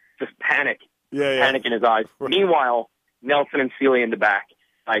 Just panic. Panic in his eyes. Right. Meanwhile, Nelson and Seeley in the back,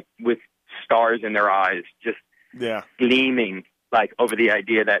 like with stars in their eyes, just gleaming, like over the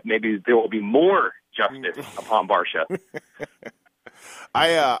idea that maybe there will be more justice upon Barsha. I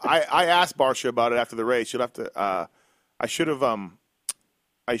asked Barsha about it after the race. You'll have to. I should have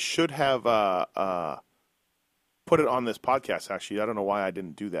put it on this podcast. Actually, I don't know why I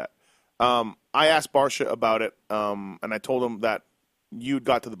didn't do that. I asked Barsha about it, and I told him that you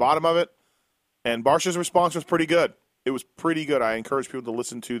got to the bottom of it, and Barsha's response was pretty good. It was pretty good. I encourage people to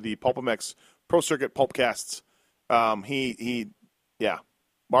listen to the PulpMX Pro Circuit Pulpcasts. Barsha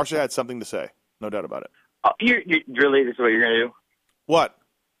had something to say, no doubt about it. You really, this is what you're going to do? What?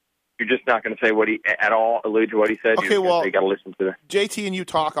 You're just not going to say what he at all, allude to what he said? Okay, well, you got to listen to that. JT and you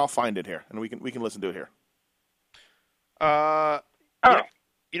talk, I'll find it here, and we can listen to it here.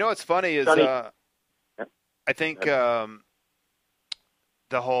 You know what's funny is I think the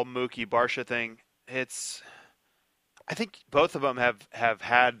whole Mookie Barsha thing, it's I think both of them have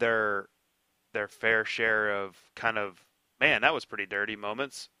had their fair share of kind of, man, that was pretty dirty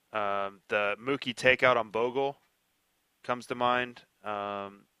moments. The Mookie takeout on Bogle comes to mind.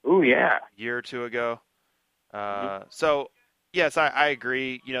 Oh yeah, A year or two ago. So yes, I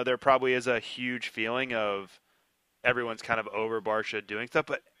agree. You know, there probably is a huge feeling of everyone's kind of over Barcia doing stuff,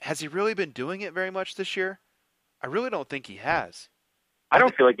 but has he really been doing it very much this year? I really don't think he has. I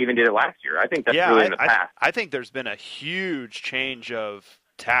don't feel like he even did it last year. I think that's really in the past. I think there's been a huge change of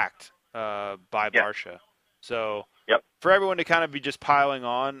tact by Barcia. So for everyone to kind of be just piling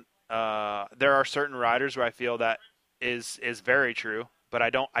on, there are certain riders where I feel that is very true, but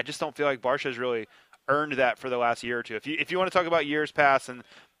I just don't feel like Barcia has really earned that for the last year or two. If you want to talk about years past and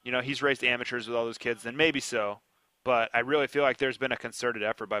he's raced amateurs with all those kids, then maybe so. But I really feel like there's been a concerted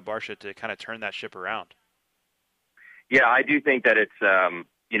effort by Barcia to kind of turn that ship around. Yeah, I do think that it's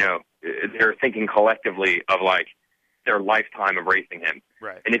they're thinking collectively of like their lifetime of racing him.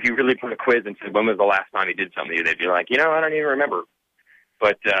 Right. And if you really put a quiz and said when was the last time he did something, they'd be like, I don't even remember.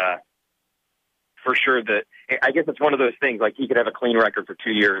 But for sure I guess it's one of those things, like he could have a clean record for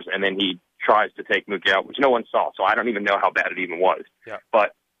 2 years and then he tries to take Mookie out, which no one saw, so I don't even know how bad it even was. Yeah.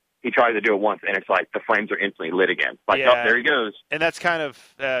 But he tries to do it once, and it's like the flames are instantly lit again. Like, oh, there he goes. And that's kind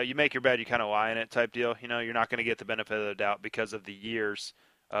of, you make your bed, you kind of lie in it type deal. You're not going to get the benefit of the doubt because of the years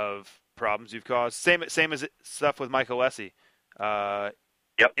of problems you've caused. Same as stuff with Michael Lessie.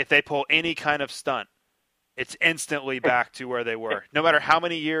 If they pull any kind of stunt, it's instantly back to where they were. No matter how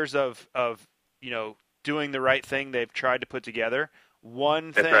many years of doing the right thing they've tried to put together,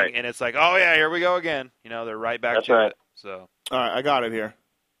 one thing, right. And it's like, oh, yeah, here we go again. They're right back to it. So. All right, I got it here.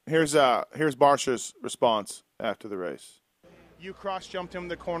 Here's Barcia's response after the race. You cross-jumped him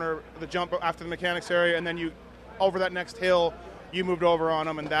the jump after the mechanics area, and then you, over that next hill, you moved over on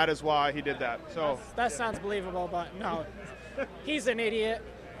him, and that is why he did that. So that sounds believable, but no. He's an idiot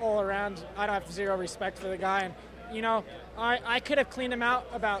all around. I don't have zero respect for the guy. And, I could have cleaned him out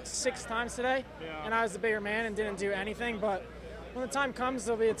about 6 times today, and I was the bigger man and didn't do anything. But when the time comes,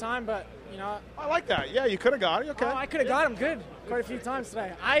 there'll be a time. But, I like that. Yeah, you could have got it. Okay. Oh, I could have got him good quite a few times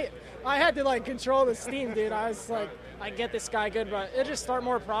today. I had to, control the steam, dude. I was like, I get this guy good, but it'll just start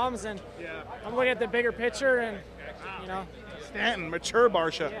more problems. And I'm looking at the bigger picture and, Stanton, mature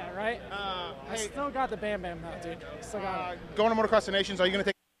Barcia. Yeah, right? I still got the Bam Bam though, dude. Still got it. Going to Motocross the Nations, are you going to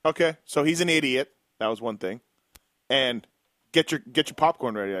take... Okay, so he's an idiot. That was one thing. And get your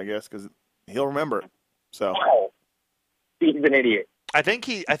popcorn ready, I guess, because he'll remember it. So he's an idiot. I think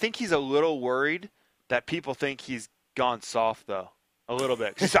he's a little worried that people think he's gone soft, though. A little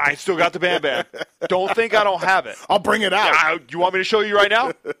bit. I still got the Bam Bam. Don't think I don't have it. I'll bring it out. Yeah, you want me to show you right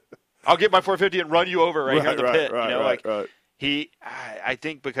now? I'll get my 450 and run you over right here in the pit. Right. I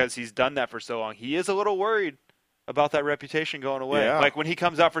think because he's done that for so long, he is a little worried about that reputation going away. Yeah. Like when he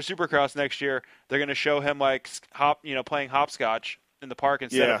comes out for Supercross next year, they're going to show him playing hopscotch in the park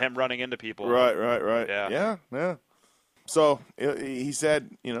instead of him running into people. Right. Yeah. So he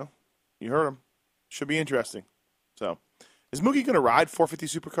said, you heard him. Should be interesting. So is Mookie going to ride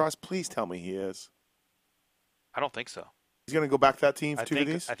 450 Supercross? Please tell me he is. I don't think so. He's going to go back to that team for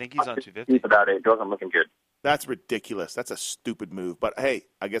 250s? I think he's on 250. About it. It wasn't looking good. That's ridiculous. That's a stupid move. But, hey,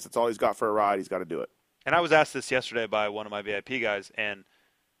 I guess that's all he's got for a ride. He's got to do it. And I was asked this yesterday by one of my VIP guys, and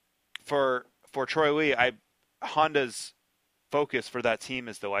for Troy Lee, Honda's focus for that team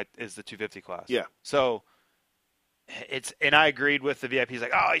is the 250 class. Yeah. So and I agreed with the VIP. He's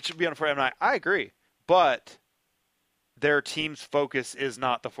like, oh, he should be on 450. I agree, but their team's focus is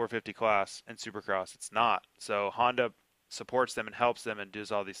not the 450 class and Supercross. It's not. So Honda supports them and helps them and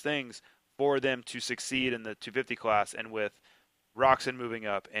does all these things for them to succeed in the 250 class. And with Roxon moving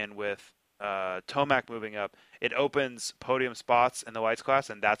up and with Tomac moving up, it opens podium spots in the lights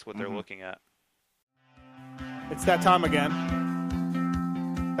class, and that's what they're looking at. It's that time again.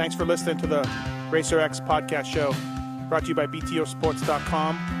 Thanks for listening to the Racer X podcast show, brought to you by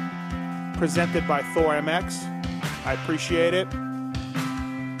BTOsports.com, presented by Thor MX. I appreciate it.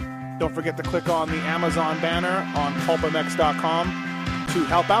 Don't forget to click on the Amazon banner on PulpMX.com to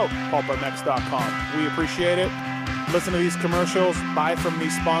help out PulpMX.com. We appreciate it. Listen to these commercials. Buy from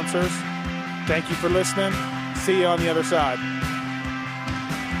these sponsors. Thank you for listening. See you on the other side.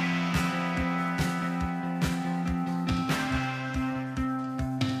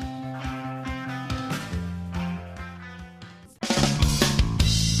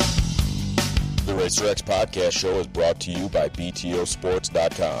 The Racer X Podcast Show is brought to you by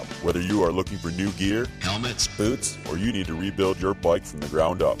BTOsports.com. Whether you are looking for new gear, Helmets, boots, or you need to rebuild your bike from the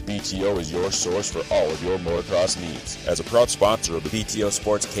ground up, BTO is your source for all of your motocross needs. as a proud sponsor of the BTO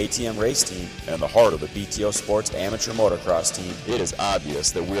Sports KTM race team and the heart of the BTO Sports amateur motocross team, it is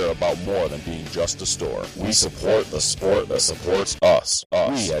obvious that we are about more than being just a store. We support the sport that supports us.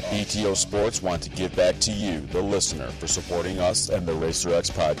 We at BTO Sports want to give back to you, the listener, for supporting us and the Racer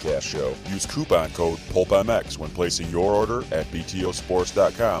X Podcast Show. Use coupon code PULPMX when placing your order at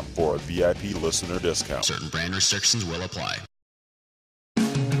BTOsports.com for a VIP listener discount. Certain brand restrictions will apply.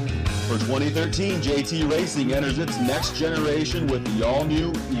 For 2013, JT Racing enters its next generation with the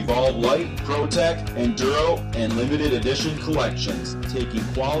all-new Evolve Light, ProTech, Enduro, and limited edition collections, taking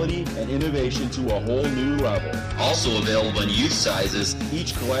quality and innovation to a whole new level. Also available in youth sizes.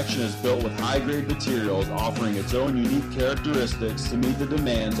 Each collection is built with high-grade materials, offering its own unique characteristics to meet the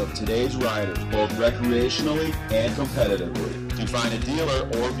demands of today's riders, both recreationally and competitively. To find a dealer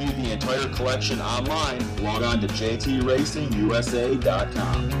or view the entire collection online, log on to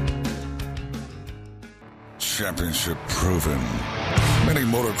jtracingusa.com. Championship proven. Many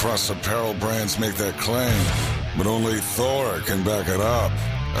motocross apparel brands make that claim, but only Thor can back it up.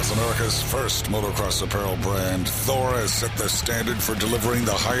 As America's first motocross apparel brand, Thor has set the standard for delivering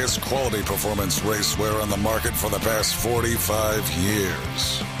the highest quality performance racewear on the market for the past 45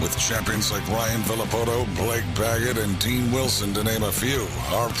 years. With champions like Ryan Villapoto, Blake Baggett, and Dean Wilson, to name a few,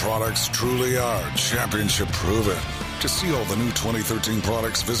 our products truly are championship proven. To see all the new 2013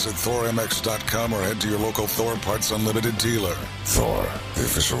 products, visit ThorMX.com or head to your local Thor Parts Unlimited dealer. Thor, the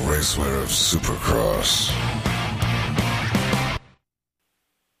official racewear of Supercross.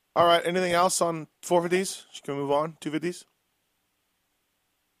 All right, anything else on 450s? Can we move on? 250s?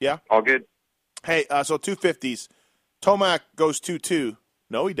 Yeah? All good. Hey, so 250s. Tomac goes 2-2.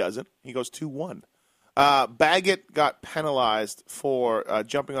 No, he doesn't. He goes 2-1. Baggett got penalized for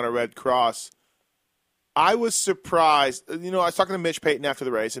jumping on a red cross. I was surprised. You know, I was talking to Mitch Payton after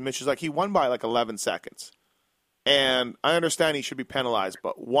the race, and Mitch was like, he won by like 11 seconds. And I understand he should be penalized,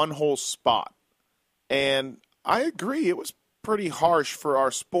 but one whole spot. And I agree, it was pretty harsh for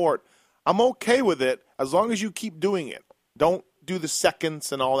our sport. I'm okay with it as long as you keep doing it. Don't do the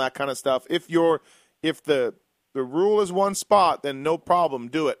seconds and all that kind of stuff. If the rule is one spot, then no problem,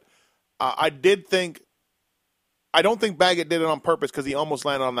 do it. I don't think Baggett did it on purpose because he almost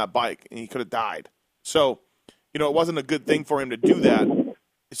landed on that bike and he could have died. So, you know, it wasn't a good thing for him to do that.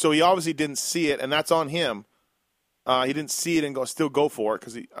 So he obviously didn't see it, and that's on him. He didn't see it and still go for it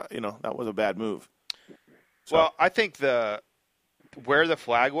because that was a bad move. So, well, I think where the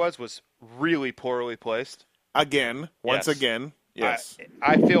flag was really poorly placed. Once again, yes.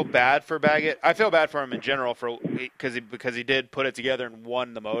 I feel bad for Baggett. I feel bad for him in general because he did put it together and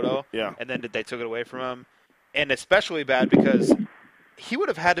won the moto. Yeah. And then they took it away from him, and especially bad because he would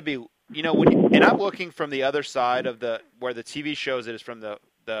have had to be. You know, and I'm looking from the other side of where the TV shows it is from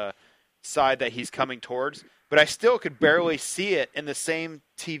the side that he's coming towards, but I still could barely see it in the same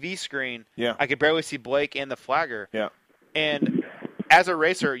TV screen. Yeah. I could barely see Blake and the flagger. Yeah. And as a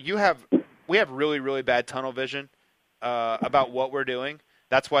racer, we have really, really bad tunnel vision about what we're doing.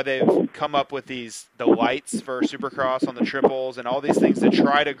 That's why they've come up with the lights for Supercross on the triples and all these things to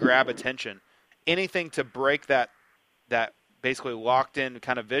try to grab attention. Anything to break that basically locked in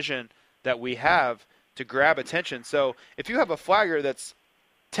kind of vision that we have to grab attention. So if you have a flagger that's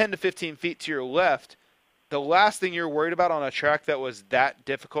 10 to 15 feet to your left, the last thing you're worried about on a track that was that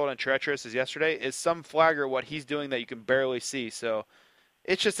difficult and treacherous as yesterday is some flagger, what he's doing that you can barely see. So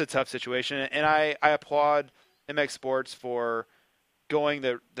it's just a tough situation. And I applaud MX Sports for going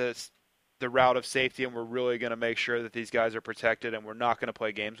the route of safety, and we're really going to make sure that these guys are protected and we're not going to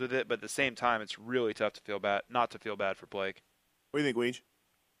play games with it. But at the same time, it's really tough not to feel bad for Blake. What do you think, Weege?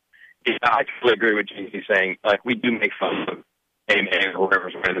 Yeah, I totally agree with JT saying, like, we do make fun of AMA or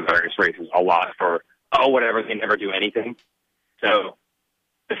whoever's winning the various races a lot for, whatever, they never do anything. So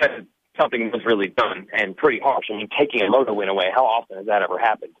the fact that something was really done and pretty harsh. I mean, taking a moto win away, how often has that ever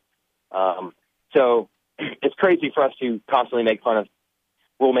happened? So it's crazy for us to constantly make fun of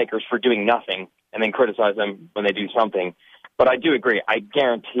rule makers for doing nothing and then criticize them when they do something. But I do agree. I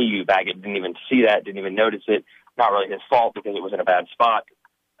guarantee you Baggett didn't even see that, didn't even notice it. Not really his fault because it was in a bad spot.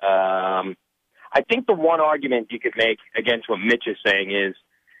 I think the one argument you could make against what Mitch is saying is,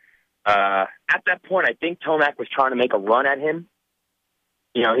 at that point, I think Tomac was trying to make a run at him.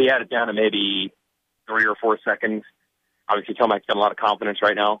 You know, he had it down to maybe 3 or 4 seconds. Obviously, Tomac's got a lot of confidence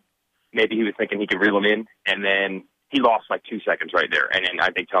right now. Maybe he was thinking he could reel him in, and then he lost like 2 seconds right there. And then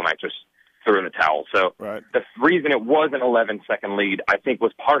I think Tomac just threw in the towel. So right. The reason it was an 11-second lead, I think,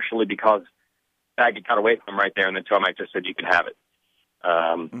 was partially because Baggett got away from him right there, and then Tomac just said you can have it.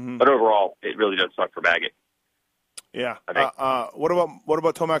 But overall, it really does suck for Baggett. Yeah. What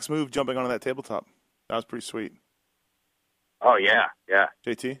about Tomac's move jumping onto that tabletop? That was pretty sweet. Oh, yeah.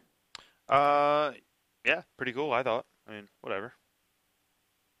 JT? Yeah, pretty cool, I thought. I mean, whatever.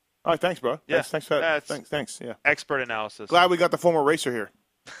 All right, thanks, bro. Yeah. Thanks for that. Thanks. Yeah. Expert analysis. Glad we got the former racer here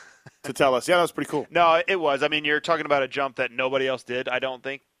to tell us. Yeah, that was pretty cool. No, it was. I mean, you're talking about a jump that nobody else did, I don't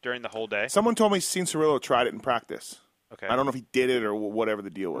think, during the whole day. Someone told me Cianciarulo tried it in practice. Okay. I don't know if he did it or whatever the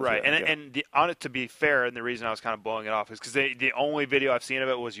deal was. Right, Yeah, and on it, to be fair, and the reason I was kind of blowing it off is because the only video I've seen of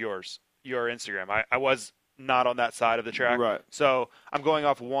it was your Instagram. I was not on that side of the track. Right. So I'm going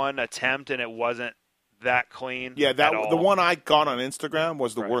off one attempt, and it wasn't that clean. Yeah, the one I got on Instagram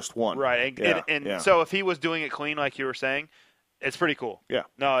was the worst one. Right, and so if he was doing it clean, like you were saying, it's pretty cool. Yeah.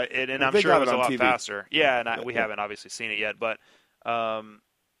 No, and I'm They sure got it was it a on lot TV. faster. Yeah, and we haven't obviously seen it yet, but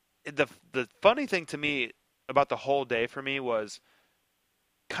the funny thing to me about the whole day for me was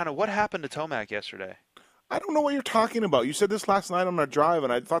kind of what happened to Tomac yesterday. I don't know what you're talking about. You said this last night on our drive,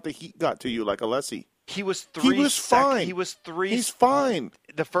 and I thought the heat got to you like Alessi. He was fine. He was three. He's fine.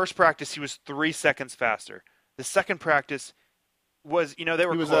 The first practice, he was 3 seconds faster. The second practice was, they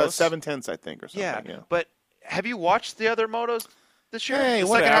were He was close. 7/10, I think, or something. Yeah, but have you watched the other motos this year? Hey, the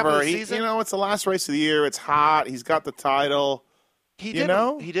second half of whatever. the season? It's the last race of the year. It's hot. He's got the title. He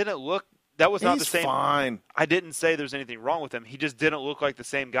didn't look. That was not the same. He's fine. I didn't say there's anything wrong with him. He just didn't look like the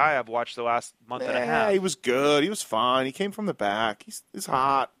same guy I've watched the last month and a half. Yeah, he was good. He was fine. He came from the back. He's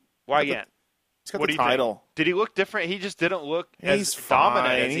hot. Why again? He's got What the do you title. think? Did he look different? He just didn't look He's as dominant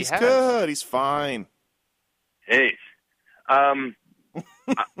fine. as he He's has. good. He's fine. Hey.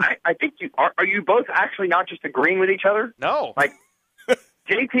 I think are you both actually not just agreeing with each other? No. Like,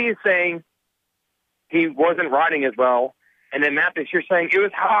 JT is saying he wasn't riding as well, and then Matthes, you're saying it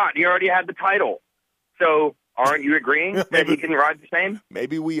was hot. He already had the title. So aren't you agreeing that he can ride the same?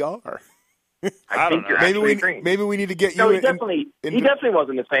 Maybe we are. I think you're actually agreeing. Maybe we need to get No, you. he definitely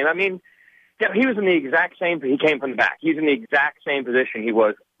wasn't the same. I mean, yeah, he was in the exact same. He came from the back. He's in the exact same position he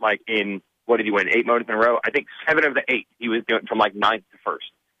was like in. What did he win? 8 motos in a row. I think 7 of the 8 he was doing from like 9th to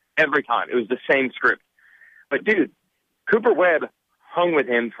 1st every time. It was the same script. But dude, Cooper Webb hung with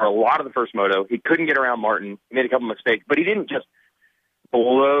him for a lot of the first moto. He couldn't get around Martin. He made a couple mistakes, but he didn't just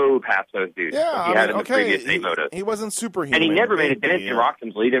blow past those dudes. Yeah, like he had in the previous 8 motos. He wasn't superhuman. And he never made a dent in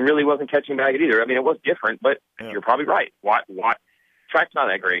Roxon's lead and really wasn't catching Baggett either. I mean, it was different, but you're probably right. What? Track's not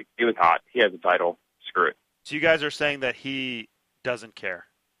that great. It was hot. He has the title. Screw it. So you guys are saying that he doesn't care.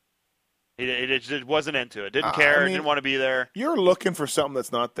 He just wasn't into it. Didn't care. Didn't want to be there. You're looking for something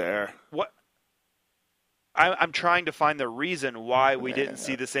that's not there. What? I'm trying to find the reason why we didn't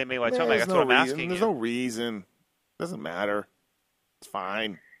see the same Eli Tomac. That's what I'm asking. There's no reason. Doesn't matter. It's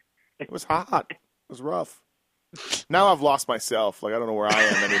fine. It was hot. It was rough. Now I've lost myself. Like I don't know where I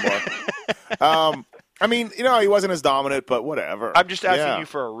am anymore. I mean, he wasn't as dominant, but whatever. I'm just asking you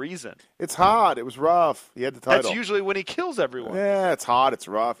for a reason. It's hot. It was rough. He had the title. That's usually when he kills everyone. Yeah, it's hot. It's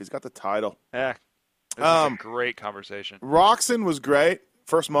rough. He's got the title. Yeah. This is a great conversation. Roxon was great.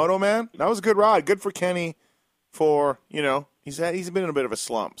 First moto, man. That was a good ride. Good for Kenny for, he's been in a bit of a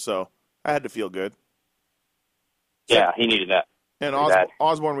slump, so I had to feel good. Yeah, he needed that. And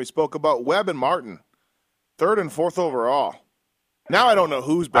Osborne we spoke about. Webb and Martin, 3rd and 4th overall. Now I don't know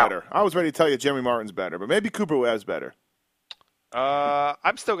who's better. I was ready to tell you Jeremy Martin's better, but maybe Cooper Webb's better.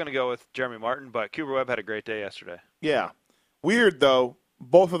 I'm still going to go with Jeremy Martin, but Cooper Webb had a great day yesterday. Yeah. Weird, though.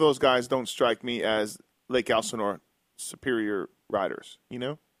 Both of those guys don't strike me as Lake Elsinore superior riders,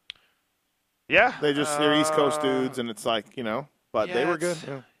 Yeah. They're East Coast dudes, and it's like, but they were good.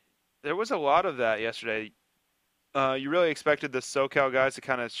 Yeah. There was a lot of that yesterday. You really expected the SoCal guys to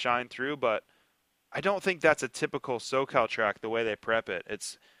kind of shine through, but I don't think that's a typical SoCal track the way they prep it.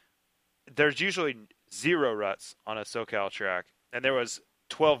 There's usually 0 ruts on a SoCal track, and there was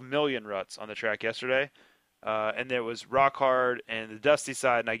 12 million ruts on the track yesterday. And there was rock hard and the dusty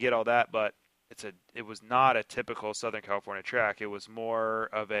side, and I get all that, but it was not a typical Southern California track. It was more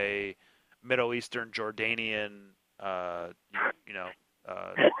of a Middle Eastern Jordanian,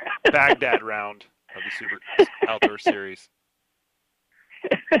 Baghdad round of the Super Outdoor Series.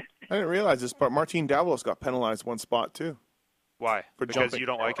 I didn't realize this, but Martin Davalos got penalized one spot too. Why? Because you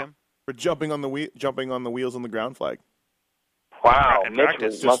don't like him? For jumping on the wheels on the ground flag. Wow, In Mitch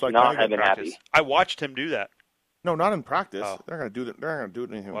practice. must not have been happy. I watched him do that. No, not in practice. Oh. They're not gonna do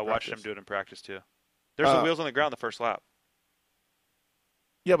it anything. Well, I in watched practice. him do it in practice too. There's the wheels on the ground the first lap.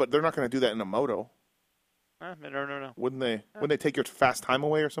 Yeah, but they're not going to do that in a moto. No. Wouldn't they? Wouldn't they take your fast time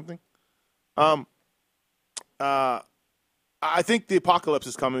away or something? I think the apocalypse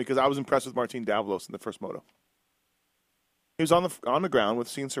is coming because I was impressed with Martin Davalos in the first moto. He was on the ground with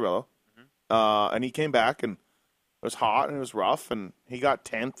Cianciarulo, and he came back and it was hot and it was rough, and he got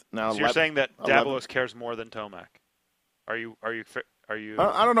 10th. Now so you're saying that Davalos cares more than Tomac? Are you?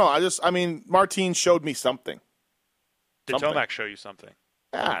 I don't know. I mean, Martin showed me something. Did Tomac show you something?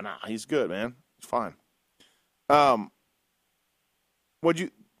 Yeah, nah, he's good, man. He's fine. Cianciarulo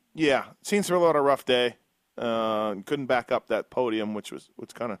had a rough day. Couldn't back up that podium, which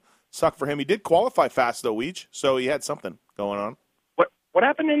kind of sucked for him. He did qualify fast though, Weege, so he had something going on. What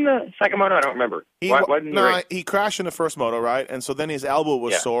happened in the second moto? I don't remember. He crashed in the first moto, right? And so then his elbow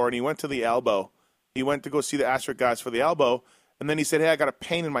was sore, and he went to the elbow. He went to go see the Asterisk guys for the elbow, and then he said, "Hey, I got a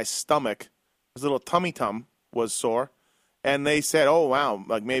pain in my stomach." His little tummy was sore, and they said, "Oh wow,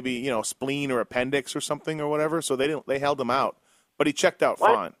 like maybe spleen or appendix or something or whatever." So they held him out, but he checked out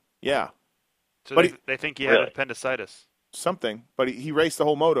fine. Yeah. So they think he had appendicitis. Something, but he raced the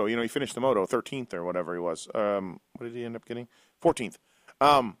whole moto. He finished the moto 13th or whatever he was. What did he end up getting? 14th.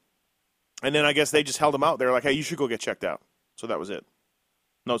 And then I guess they just held him out. They were like, "Hey, you should go get checked out." So that was it.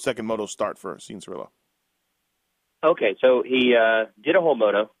 No second moto start for Cianciarulo. Okay, so he did a whole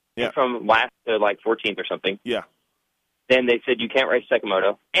moto from last to like 14th or something. Yeah. Then they said you can't race second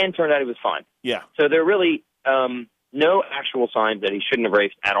moto, and turned out he was fine. Yeah. So there are really no actual signs that he shouldn't have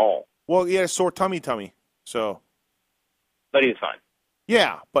raced at all. Well, he had a sore tummy, so. But he was fine.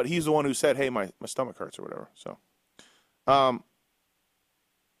 Yeah, but he's the one who said, "Hey, my stomach hurts" or whatever. So. I'm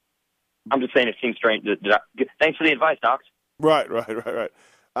just saying it seems strange. Thanks for the advice, Docs. Right.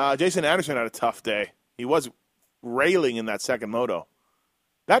 Jason Anderson had a tough day. He was railing in that second moto.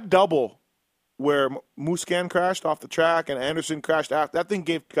 That double where Musquin crashed off the track and Anderson crashed after, that thing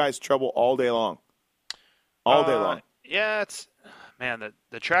gave guys trouble all day long. All day long. Yeah,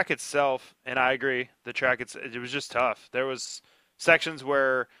 the track itself, and I agree, the track it was just tough. There was sections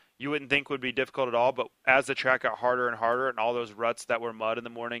where you wouldn't think would be difficult at all, but as the track got harder and harder and all those ruts that were mud in the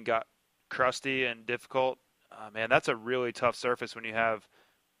morning got crusty and difficult, that's a really tough surface when you have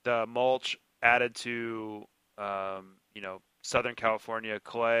the mulch added to, Southern California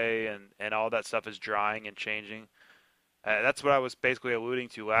clay and all that stuff is drying and changing. That's what I was basically alluding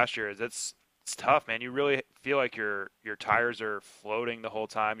to last year. It's tough, man. You really feel like your tires are floating the whole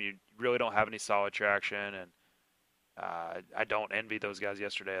time. You really don't have any solid traction, and I don't envy those guys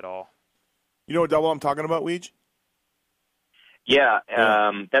yesterday at all. You know what double I'm talking about, Weege? Yeah,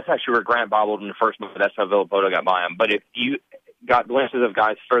 that's actually where Grant bobbled in the first move. That's how Villapoto got by him. But if you got glimpses of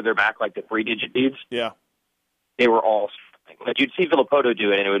guys further back, like the three-digit dudes, they were all struggling. Like you'd see Villapoto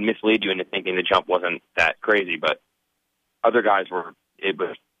do it, and it would mislead you into thinking the jump wasn't that crazy. But other guys were. It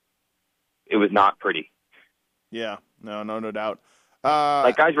was not pretty. Yeah, no doubt.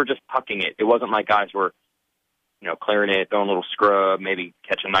 Like guys were just pucking it. It wasn't like guys were, clearing it, throwing a little scrub, maybe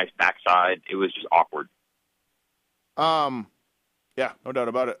catch a nice backside. It was just awkward. Yeah, no doubt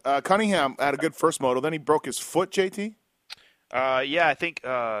about it. Cunningham had a good first moto. Then he broke his foot, JT? Yeah, I think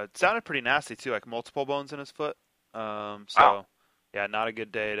it sounded pretty nasty, too, like multiple bones in his foot. Yeah, not a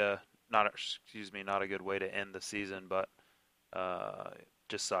good day not a good way to end the season, but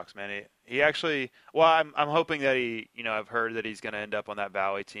just sucks, man. He actually, I'm hoping that I've heard that he's going to end up on that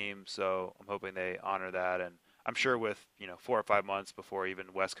Valley team, so I'm hoping they honor that, and I'm sure with, 4 or 5 months before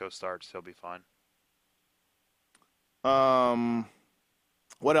even West Coast starts, he'll be fine.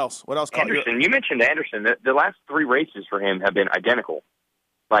 What else? Anderson, you mentioned Anderson. The last 3 races for him have been identical.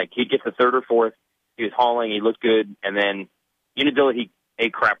 Like, he'd get the 3rd or 4th, he was hauling, he looked good, and then Unadilla, he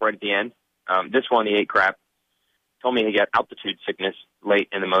ate crap right at the end. This one, he ate crap. Told me he got altitude sickness late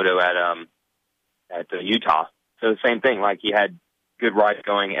in the moto at Utah. So the same thing, like he had good rides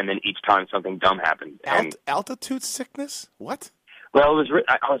going, and then each time something dumb happened. Altitude sickness? What? Well,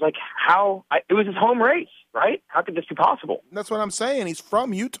 I was like, how? It was his home race, right? How could this be possible? That's what I'm saying. He's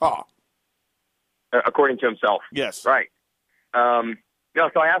from Utah. According to himself. Yes. Right. So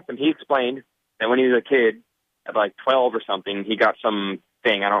I asked him. He explained that when he was a kid, at like 12 or something, he got some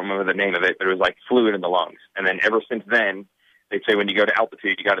thing. I don't remember the name of it, but it was like fluid in the lungs. And then ever since then, they say when you go to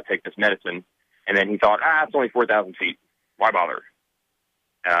altitude, you got to take this medicine. And then he thought, it's only 4,000 feet. Why bother?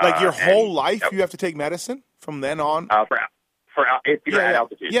 Like your whole life, you have to take medicine from then on? For if you're at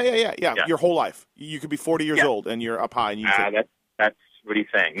altitude. Yeah. Your whole life. You could be 40 years old and you're up high. And that's what he's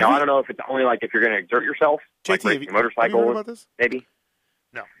saying. No, I don't know if it's only like if you're going to exert yourself, JT, like racing a motorcycle, have you heard about this? Maybe.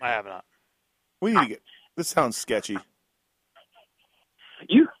 No, I have not. We need to get. This sounds sketchy.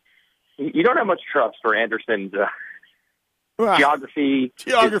 You don't have much trust for Anderson's geography,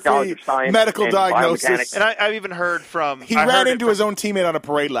 science, medical diagnosis. And I've even heard from... He ran into his own teammate on a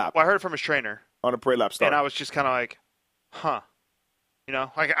parade lap. Well, I heard from his trainer. On a parade lap start. And I was just kind of like, huh. You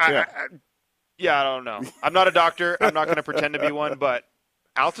know, like I don't know. I'm not a doctor. I'm not going to pretend to be one, but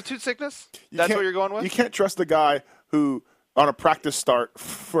altitude sickness? That's what you're going with? You can't trust the guy who on a practice start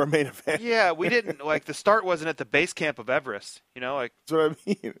for a main event. Yeah, we didn't like the start wasn't at the base camp of Everest. You know, like that's what I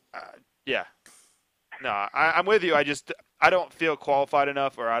mean. Yeah. No, I'm with you. I don't feel qualified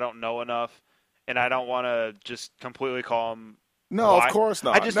enough, or I don't know enough, and I don't want to just completely call him. No, of course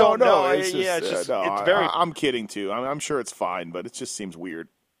not. I just don't know. It's very. I'm kidding too. I'm sure it's fine, but it just seems weird.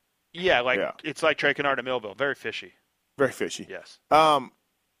 Yeah, it's like Trey Kennard at Millville. Very fishy. Very fishy. Yes.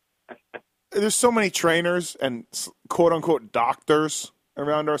 There's so many trainers and quote unquote doctors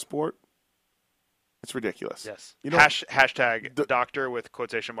around our sport. It's ridiculous. Yes. You know, hashtag doctor with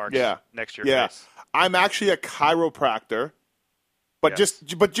quotation marks next to your face. I'm actually a chiropractor. But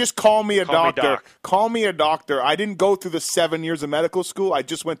just call me a doctor. Call me a doctor. I didn't go through the 7 years of medical school. I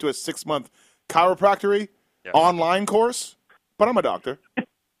just went to a 6-month chiropractic online course. But I'm a doctor.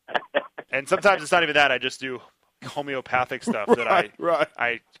 And sometimes it's not even that. I just do homeopathic stuff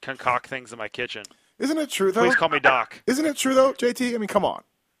I concoct things in my kitchen. Isn't it true, though? Please call me Doc. Isn't it true, though, JT? I mean, come on.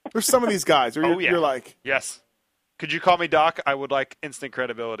 There's some of these guys where you're like... Yes. Could you call me Doc? I would like instant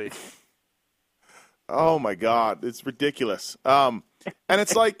credibility. Oh, my God. It's ridiculous. And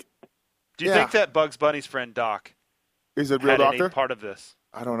it's like... Do you think that Bugs Bunny's friend Doc is a real doctor? Any part of this?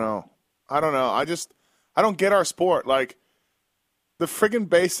 I don't know. I don't get our sport. Like, the friggin'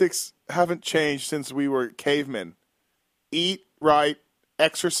 basics haven't changed since we were cavemen. Eat right,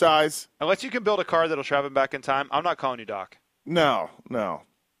 exercise. Unless you can build a car that'll travel back in time, I'm not calling you Doc. No.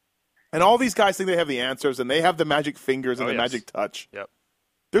 And all these guys think they have the answers, and they have the magic fingers and the magic touch. Yep.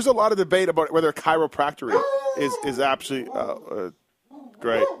 There's a lot of debate about whether chiropractic is absolutely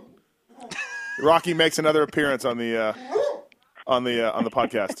great. Rocky makes another appearance on the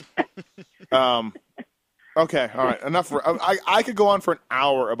podcast. Okay, all right, enough. I could go on for an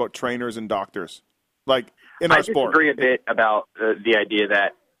hour about trainers and doctors, like in our sport. I disagree a bit about the idea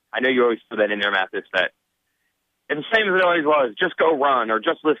that I know you always put that in there, Matthes, that it's the same as it always was. Just go run or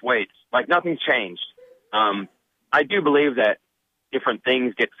just lift weights. Like nothing's changed. I do believe that different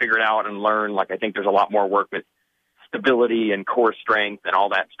things get figured out and learned. Like I think there's a lot more work with stability and core strength and all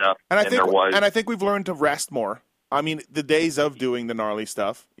that stuff than there was. And I think we've learned to rest more. I mean, the days of doing the gnarly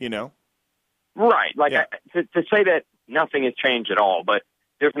stuff, you know. Right. Like to say that nothing has changed at all, but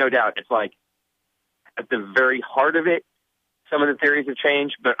there's no doubt. It's like at the very heart of it, some of the theories have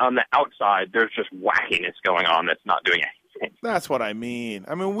changed, but on the outside, there's just wackiness going on that's not doing anything. That's what I mean.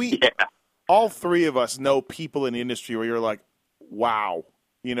 I mean, all three of us know people in the industry where you're like, wow,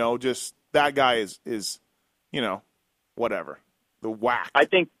 you know, just that guy is, you know, whatever, the whack. I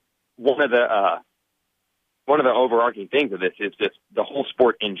think one of the overarching things of this is just the whole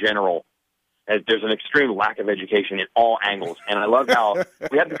sport in general. There's an extreme lack of education in all angles, and I love how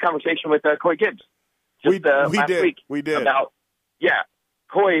we had this conversation with Coy Gibbs last week. We did about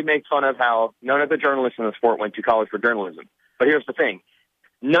Coy makes fun of how none of the journalists in the sport went to college for journalism. But here's the thing.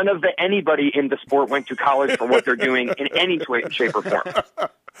 None of anybody in the sport went to college for what they're doing in any way, shape, or form.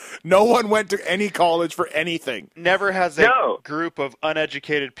 No one went to any college for anything. Never has a group of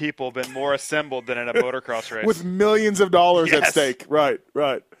uneducated people been more assembled than in a motocross race. With millions of dollars at stake. Right.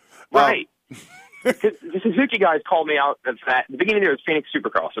 Right. The Suzuki guys called me out at that. The beginning there was Phoenix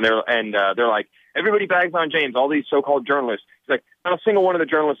Supercross, and they're like, everybody bags on James, all these so-called journalists. He's like, not a single one of the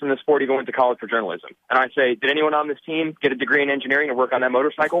journalists in this sport even went to college for journalism. And I say, did anyone on this team get a degree in engineering and work on that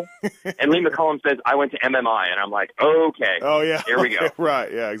motorcycle? And Lee McCollum says, I went to MMI. And I'm like, okay. Oh, yeah. Here we go.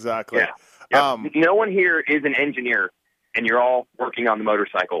 Right, yeah, exactly. Yeah. No one here is an engineer, and you're all working on the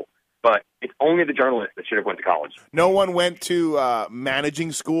motorcycle. But it's only the journalists that should have went to college. No one went to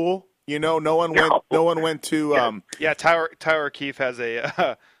managing school. You know, no one went to. Tyler O'Keefe has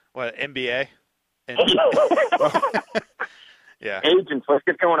a MBA. Yeah. Agents. Let's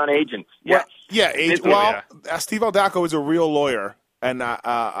get going on agents. Yes. Steve Aldaco is a real lawyer, and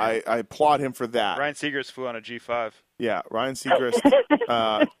I applaud him for that. Ryan Seacrest flew on a G5. Yeah, Ryan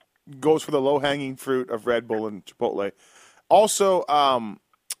Seacrest goes for the low-hanging fruit of Red Bull and Chipotle. Also,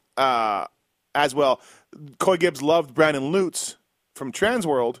 as well, Coy Gibbs loved Brandon Lutz from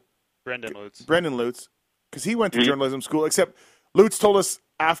Transworld. Brendan Lutz, because he went to journalism school. Except Lutz told us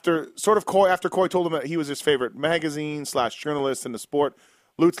after Coy told him that he was his favorite magazine / journalist in the sport.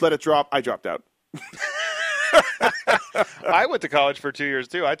 Lutz let it drop. I dropped out. I went to college for 2 years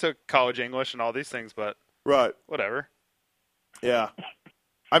too. I took college English and all these things, but whatever. Yeah,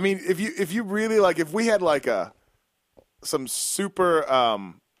 I mean, if you really if we had some super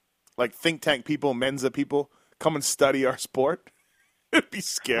think tank people, Mensa people come and study our sport. It'd be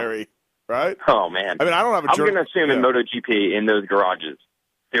scary, right? Oh, man. I mean, I don't have a I'm going to assume in MotoGP, in those garages,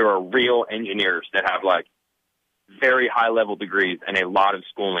 there are real engineers that have, like, very high-level degrees and a lot of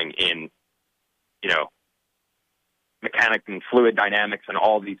schooling in, mechanics and fluid dynamics and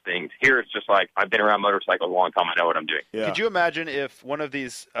all these things. Here it's just like, I've been around motorcycles a long time. I know what I'm doing. Yeah. Could you imagine if one of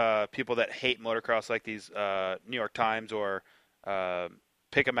these people that hate motocross, like these New York Times or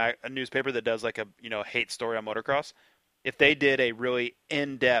pick a newspaper that does like a hate story on motocross, if they did a really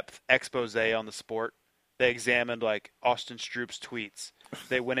in-depth expose on the sport, they examined like Austin Stroop's tweets.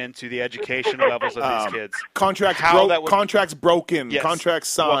 They went into the education levels of these kids. Contracts broken. Yes. Contracts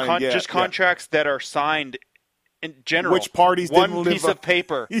signed. Just contracts that are signed in general. Which parties one didn't piece live of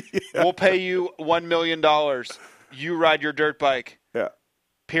paper. We'll pay you $1 million. You ride your dirt bike. Yeah.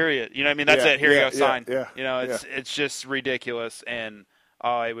 Period. You know what I mean? That's it. Here you go. Signed. Yeah. It's just ridiculous, and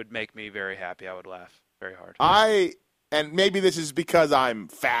it would make me very happy. I would laugh very hard. And maybe this is because I'm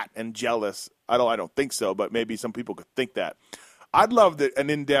fat and jealous. I don't think so, but maybe some people could think that. I'd love an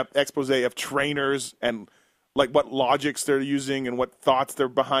in-depth expose of trainers and like what logics they're using and what thoughts they're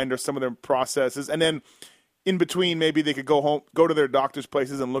behind or some of their processes. And then in between, maybe they could go to their doctor's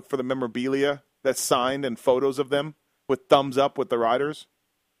places and look for the memorabilia that's signed and photos of them with thumbs up with the riders.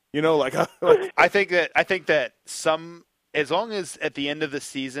 I think that some, as long as at the end of the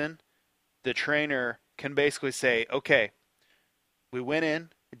season, the trainer can basically say, okay, we went in,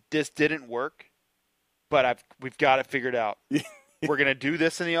 this didn't work, but we've got it figured out. We're going to do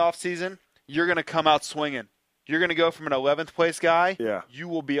this in the off season. You're going to come out swinging. You're going to go from an 11th place guy. Yeah. You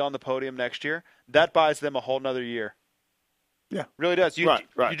will be on the podium next year. That buys them a whole nother year. Yeah. Really does. You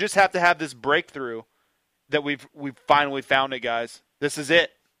just have to have this breakthrough that we've finally found it, guys. This is it.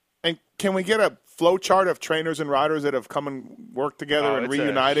 And can we get a flow chart of trainers and riders that have come and worked together and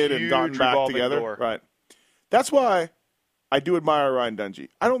reunited and gotten back together? Door. Right. That's why I do admire Ryan Dungey.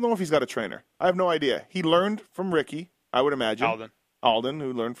 I don't know if he's got a trainer. I have no idea. He learned from Ricky, I would imagine. Alden,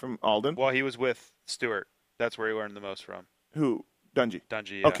 who learned from Alden. Well, he was with Stewart. That's where he learned the most from. Who? Dungey.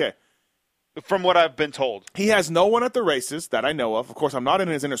 Dungey, yeah. Okay. From what I've been told. He has no one at the races that I know of. Of course, I'm not in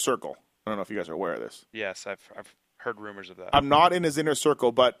his inner circle. I don't know if you guys are aware of this. Yes, I've heard rumors of that. I'm not in his inner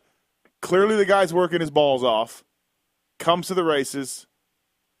circle, but clearly the guy's working his balls off, comes to the races,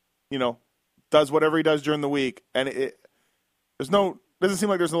 does whatever he does during the week, and doesn't seem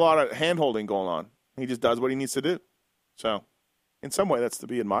like there's a lot of hand-holding going on. He just does what he needs to do. So, in some way, that's to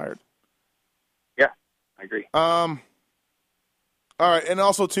be admired. Yeah, I agree. All right, and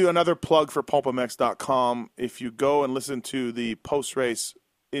also, too, another plug for PulpMX.com. If you go and listen to the post-race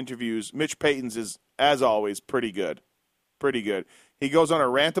interviews, Mitch Payton's is, as always, pretty good. Pretty good. He goes on a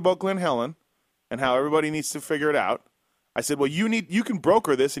rant about Glen Helen and how everybody needs to figure it out. I said, well, you can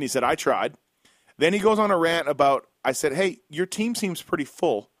broker this, and he said, I tried. Then he goes on a rant about, I said, hey, your team seems pretty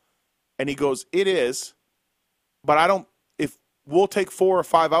full. And he goes, it is, but if we'll take 4 or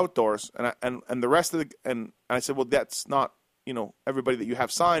 5 outdoors, and the rest of and I said, well, that's not, everybody that you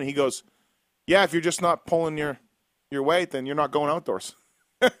have signed. He goes, yeah, if you're just not pulling your weight, then you're not going outdoors.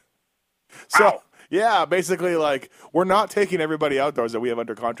 So, wow. Yeah, basically, like, we're not taking everybody outdoors that we have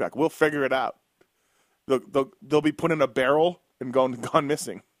under contract. We'll figure it out. They'll be put in a barrel and gone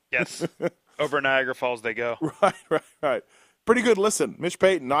missing. Yes. Over Niagara Falls they go. Right. Pretty good listen. Mitch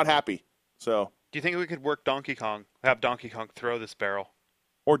Payton, not happy. So, do you think we could work Donkey Kong, have Donkey Kong throw this barrel?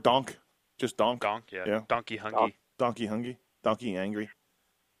 Or Donk. Just Donk. Donk, yeah. Donkey Hungy. Donkey Hungy. Donkey Angry.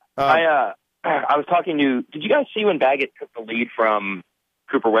 I was talking to, did you guys see when Baggett took the lead from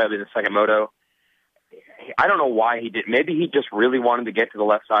Cooper Webb in the second moto? I don't know why he did. Maybe he just really wanted to get to the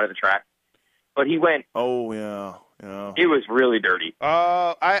left side of the track. But he went. Oh, yeah. It was really dirty.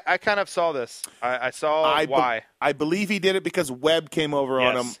 I kind of saw this. I saw why. I believe he did it because Webb came over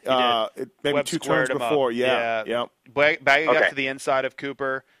on him maybe Webb 2 turns before. Yeah. Baggett got to the inside of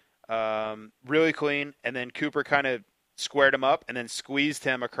Cooper, really clean, and then Cooper kind of squared him up and then squeezed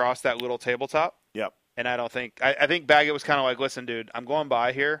him across that little tabletop. Yep. And I think Baggett was kind of like, listen, dude, I'm going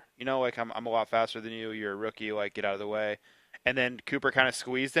by here. I'm a lot faster than you. You're a rookie. Like, get out of the way. And then Cooper kind of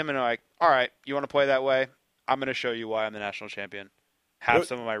squeezed him and like, all right, you want to play that way? I'm going to show you why I'm the national champion. Have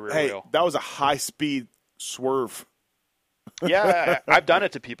some of my rear wheel. That was a high-speed swerve. Yeah, I've done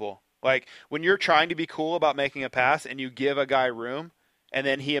it to people. Like, when you're trying to be cool about making a pass and you give a guy room and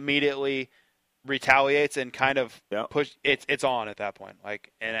then he immediately retaliates and kind of push it's on at that point.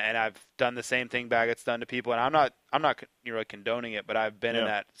 Like, and I've done the same thing Baggett's done to people, and I'm not really condoning it, but I've been in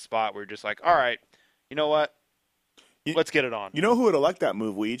that spot where you're just like, all right, you know what? Let's get it on. You know who would have liked that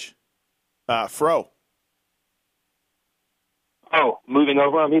move, Weege? Fro. Oh, moving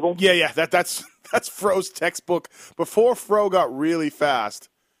over on people? Yeah. That's Fro's textbook. Before Fro got really fast,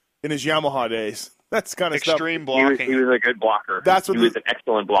 in his Yamaha days. That's kind of Extreme stuff. blocking. He was a good blocker. That's what he was an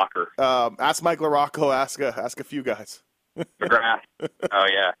excellent blocker. Ask Mike LaRocco. Ask a few guys. McGrath. Oh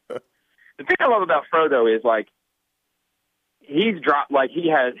yeah. The thing I love about Frodo is like he's dropped. Like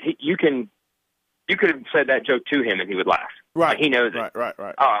you could have said that joke to him and he would laugh. Right. Like, he knows it.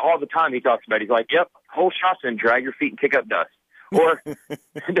 Right. All the time he talks about it. He's like, "Yep, whole shots and drag your feet and kick up dust." Or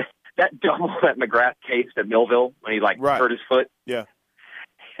that double that McGrath cased at Millville when he hurt his foot. Yeah.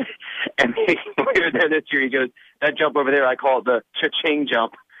 And when we were there this year, he goes, "That jump over there, I call it the cha-ching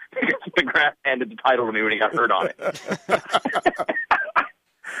jump." Because McGrath handed the title to me when he got hurt on it.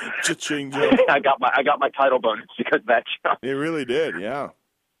 Cha-ching jump. I got my title bonus because of that jump. It really did, yeah.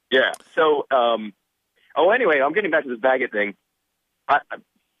 Yeah. So, anyway, I'm getting back to this Baggett thing.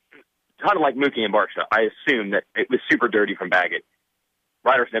 Kind of like Mookie and Barksdale. I assume that it was super dirty from Baggett.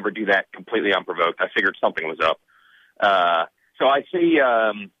 Riders never do that completely unprovoked. I figured something was up. So I see.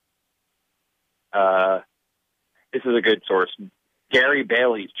 This is a good source. Gary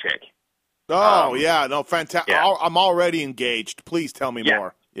Bailey's chick. Oh, yeah. No, fantastic. Yeah. I'm already engaged. Please tell me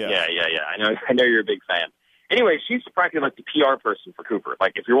more. Yeah. I know you're a big fan. Anyway, she's practically like the PR person for Cooper.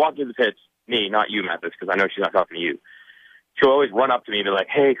 Like, if you're walking through the pits, me, not you, Matthes, because I know she's not talking to you. She'll always run up to me and be like,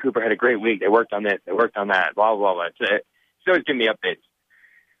 "Hey, Cooper had a great week. They worked on this. They worked on that. Blah, blah, blah." She's always giving me updates.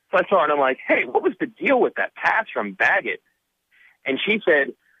 So I saw her and I'm like, "Hey, what was the deal with that pass from Baggett?" And she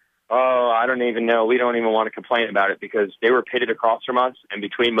said, "Oh, I don't even know. We don't even want to complain about it because they were pitted across from us, and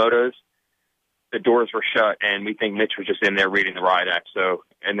between motos, the doors were shut, and we think Mitch was just in there reading the ride act. So,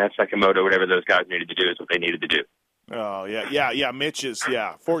 and that second moto, whatever those guys needed to do is what they needed to do." Oh, yeah. Mitch is,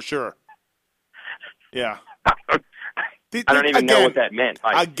 for sure. Yeah. I don't even know what that meant.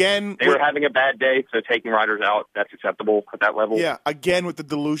 They were having a bad day, so taking riders out, that's acceptable at that level. Yeah, again with the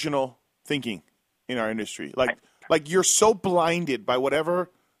delusional thinking in our industry. Like you're so blinded by whatever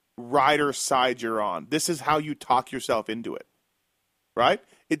rider side you're on. This is how you talk yourself into it, right?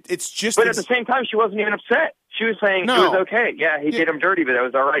 It's just. But at the same time, she wasn't even upset. She was saying it was okay. Yeah, he did him dirty, but that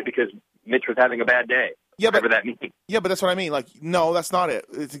was all right because Mitch was having a bad day. Yeah, whatever that means. Yeah, but that's what I mean. Like, no, that's not it.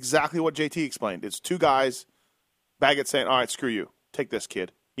 It's exactly what JT explained. It's two guys, Baggett saying, "All right, screw you. Take this,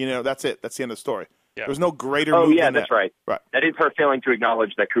 kid." That's it. That's the end of the story. Yeah. There's no greater move than that's that. Right. That is her failing to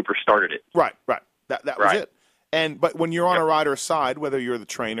acknowledge that Cooper started it. Right. That was it. But when you're on a rider's side, whether you're the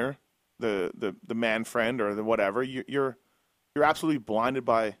trainer, the man friend, or the whatever, you're absolutely blinded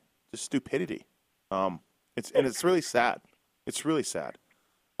by the stupidity. It's really sad. It's really sad.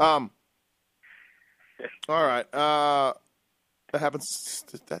 All right. That happens.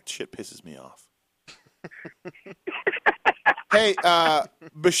 That shit pisses me off. Hey,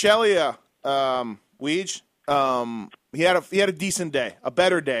 Bisceglia, Weege, he had a decent day, a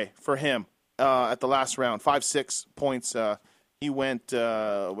better day for him at the last round. 5-6 points. He went.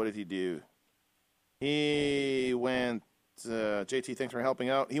 What did he do? He went. JT, thanks for helping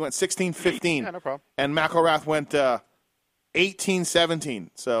out. He went 16-15. Yeah, no problem. And McElrath went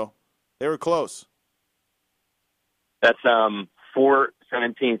 18-17. So they were close. That's 4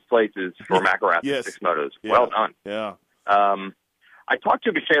 17th places for McElrath. Yes. 6 motos. Yeah. Well done. Yeah. I talked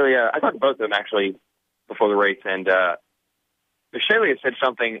to Bisceglia. I talked to both of them actually before the race, and Bisceglia said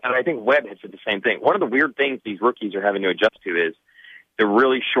something, and I think Webb had said the same thing. One of the weird things these rookies are having to adjust to is the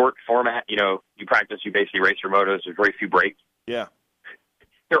really short format. You know, you practice, you basically race your motos. There's very few breaks. Yeah.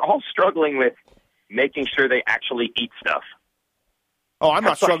 They're all struggling with making sure they actually eat stuff. Oh, I'm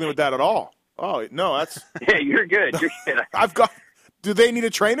not struggling with that at all. Oh, no, that's... Yeah, you're good. You're good. Do they need a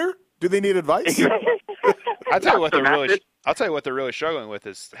trainer? Do they need advice? I'll tell you what they're really struggling with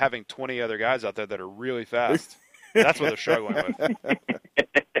is having 20 other guys out there that are really fast. That's what they're struggling with.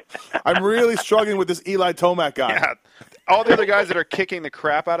 I'm really struggling with this Eli Tomac guy. Yeah. All the other guys that are kicking the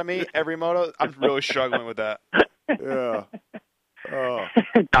crap out of me every moto, I'm really struggling with that. Yeah. Oh.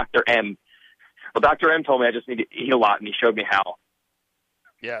 Dr. M. Well, Dr. M told me I just need to eat a lot, and he showed me how.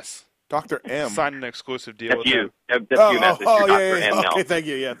 Yes. Dr. M. Signed an exclusive deal with you. him. That's you, Matthes. You're Dr. M now. Okay, thank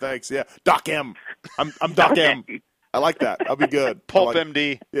you. Yeah, thanks. Yeah. Doc M. I'm Doc M. I like that. I'll be good. Pulp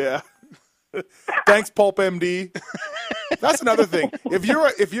MD. Yeah. Thanks, Pulp MD. That's another thing. If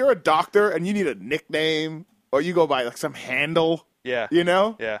you're a doctor and you need a nickname or you go by like some handle, yeah, you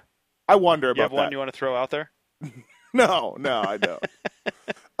know, yeah, I wonder about you have that. one you want to throw out there? No, I don't.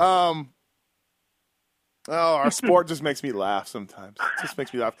 Our sport just makes me laugh sometimes. It just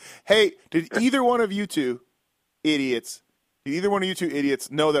makes me laugh. Hey, did either one of you two idiots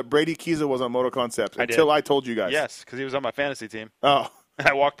know that Brady Kiza was on Moto Concepts until I told you guys? Yes, because he was on my fantasy team. Oh.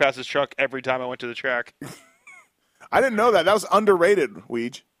 I walked past his truck every time I went to the track. I didn't know that. That was underrated,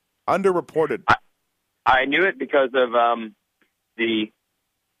 Weege. Underreported. I knew it because of the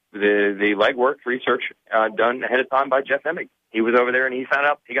the legwork research done ahead of time by Jeff Emig. He was over there and he found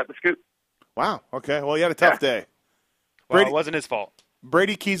out he got the scoop. Wow. Okay. Well, he had a tough day. Well, it wasn't his fault.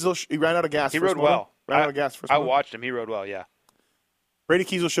 Brady Kiesel, he ran out of gas. He rode well. Ran out of gas first. I watched him. He rode well. Yeah. Brady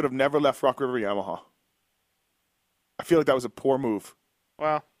Kiesel should have never left Rock River Yamaha. I feel like that was a poor move.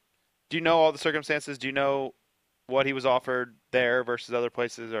 Well, do you know all the circumstances? Do you know what he was offered there versus other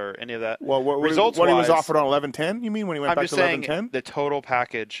places or any of that? Well, what he was offered on 11-10, you mean, when he went back to 11-10? I'm just saying the total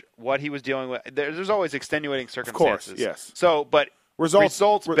package, what he was dealing with. There's always extenuating circumstances. Of course, yes. So, but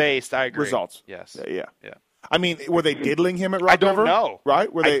results-based, I agree. Results. Yes. Yeah. I mean, were they diddling him at Rock River? I don't know. Right?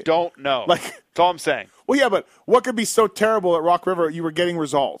 I don't know. That's all I'm saying. Well, yeah, but what could be so terrible at Rock River? You were getting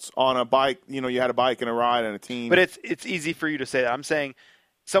results on a bike. You had a bike and a ride and a team. But it's easy for you to say that. I'm saying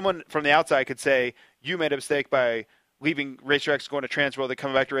someone from the outside could say, you made a mistake by leaving Racer X, going to Transworld, then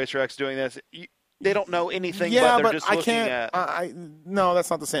coming back to Racer X, doing this. They don't know anything, but they're just looking at... No, that's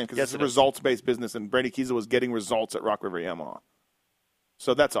not the same, because it's a results-based business, and Brady Kiesel was getting results at Rock River Yamaha.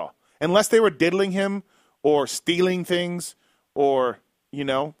 So that's all. Unless they were diddling him or stealing things or,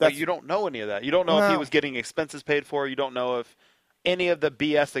 But you don't know any of that. You don't know if he was getting expenses paid for. You don't know if any of the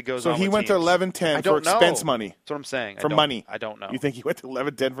BS that goes on. So he went to 11-10 for expense money. That's what I'm saying. For money. I don't know. You think he went to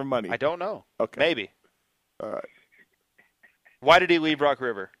 11-10 for money? I don't know. Okay. Maybe. All right. Why did he leave Rock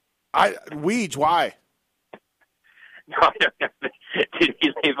River? Weege, why? No, I don't know. Did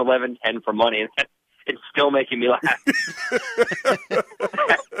he leave 11-10 for money? It's still making me laugh.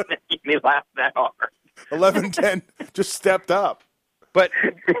 Making me laugh that hard. 11-10 just stepped up. But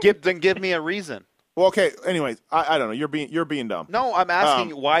give me a reason. Well, okay. Anyways, I don't know. You're being dumb. No, I'm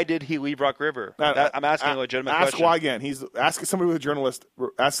asking why did he leave Rock River? I'm asking a legitimate question. Ask why again. Ask somebody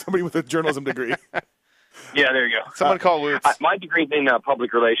with a journalism degree. Yeah, there you go. Someone call Lutz. My degree's in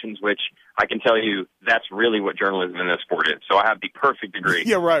public relations, which I can tell you that's really what journalism in this sport is. So I have the perfect degree.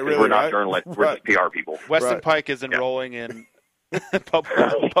 Yeah, right. Really, we're not journalists. We're just PR people. Weston Pike is enrolling in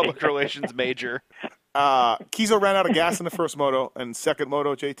public relations major. Kiesel ran out of gas in the first moto, and second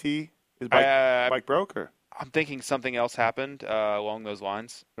moto, JT, his bike broke? Or? I'm thinking something else happened along those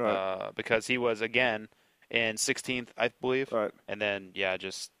lines because he was, again, in 16th, I believe. Right. And then,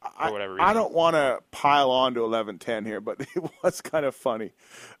 just for whatever reason. I don't want to pile on to 11-10 here, but it was kind of funny.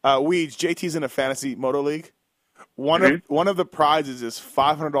 Weege, JT's in a fantasy moto league. One of the prizes is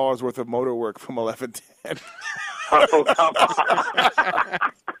 $500 worth of motor work from 11-10. Oh, come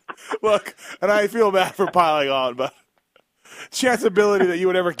on. Look, and I feel bad for piling on, but chanceability that you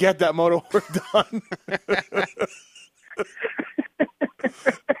would ever get that motor work done.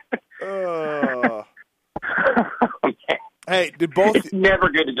 Hey, did both? It's never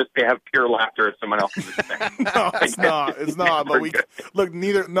good to just have pure laughter at someone else's expense. No, it's not. It's not. But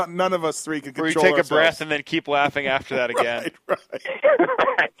none of us three can control ourselves. We take a breath and then keep laughing after that again. Right.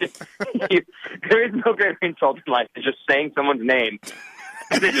 There is no greater insult in life than just saying someone's name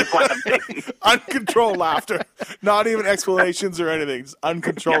and then just laughing. Uncontrolled laughter. Not even explanations or anything. Just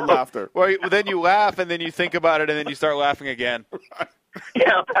uncontrolled laughter. Well, then you laugh and then you think about it and then you start laughing again. Right.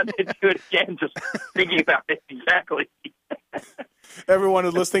 Yeah, I'm about to do it again, just thinking about it. Exactly. Everyone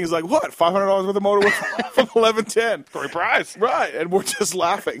who's listening is like, what? $500 worth of motor work from 11-10. Great prize. Right, and we're just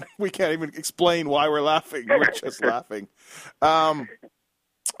laughing. We can't even explain why we're laughing. We're just laughing.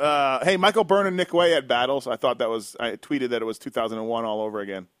 Hey, Michael Byrne and Nick Way had battles. I tweeted that it was 2001 all over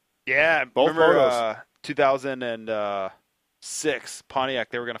again. Yeah, both photos. 2006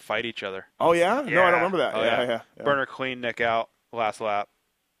 Pontiac, they were going to fight each other. Oh, yeah? No, I don't remember that. Oh, yeah. Burner cleaned Nick out last lap.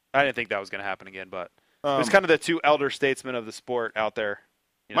 I didn't think that was going to happen again, but it was kind of the two elder statesmen of the sport out there.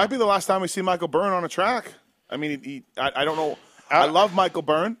 Might be the last time we see Michael Byrne on a track. I mean, I don't know. I love Michael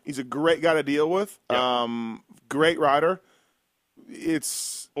Byrne. He's a great guy to deal with. Yep. Great rider.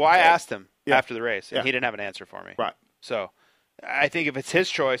 I asked him after the race, and he didn't have an answer for me. Right. So I think if it's his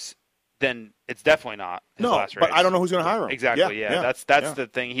choice, then it's definitely not his last race. But I don't know who's going to hire him. Exactly, yeah. That's the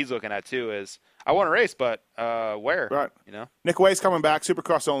thing he's looking at, too, is I want to race, but where? Right. Nick Way's coming back,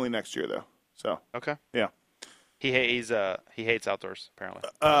 Supercross only next year, though. So okay. Yeah. He hates outdoors, apparently.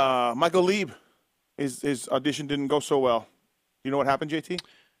 Michael Lieb, his audition didn't go so well. You know what happened, JT?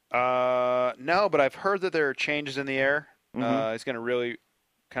 No, but I've heard that there are changes in the air. Mm-hmm. He's going to really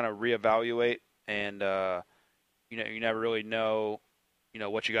kind of reevaluate, and you never really know,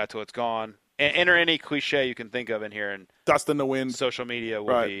 what you got till it's gone. Enter any cliche you can think of in here, and dust in the wind. Social media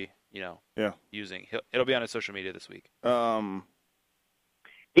will be, using. It'll be on his social media this week.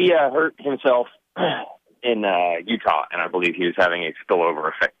 He hurt himself in Utah, and I believe he was having a spillover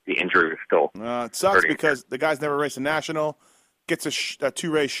effect. The injury was still. It sucks because the guy's never raced a national, gets a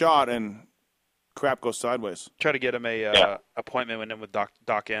two-race shot, and crap goes sideways. Try to get him a appointment with him with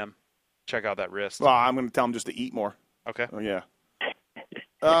Doc M. Check out that wrist. Well, I'm going to tell him just to eat more. Okay. Oh, yeah.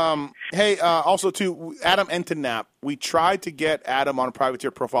 Hey, also, too, Adam Entenap. We tried to get Adam on a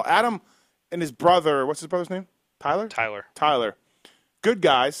privateer profile. Adam and his brother, what's his brother's name? Tyler. Good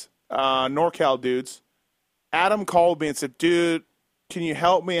guys, NorCal dudes. Adam called me and said, dude, can you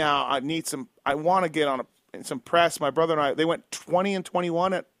help me out? I want to get on some press. My brother and I, they went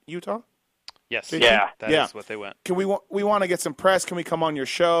 20-21 at Utah. Yes. JT? That is what they went. Can we want to get some press? Can we come on your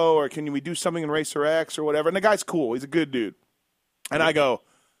show, or can we do something in Racer X or whatever? And the guy's cool. He's a good dude. And I go,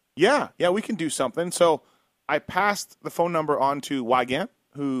 yeah, we can do something. So I passed the phone number on to Weege,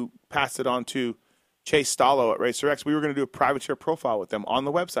 who passed it on to Chase Stallo at Racer X. We were going to do a privateer profile with them on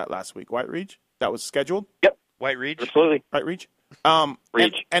the website last week. White Reach? That was scheduled? Yep. White Reach? Absolutely. White Reach?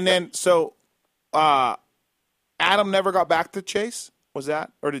 Reach. And then, so Adam never got back to Chase? Was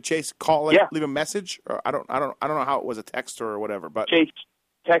that? Or did Chase call it, leave a message? Or I don't know how it was, a text or whatever. But Chase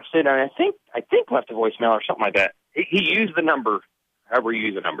texted, and I think left a voicemail or something like that. He used the number, however you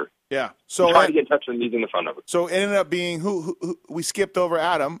use the number. Yeah. So he tried to get in touch with him using the phone number. So it ended up being who we skipped over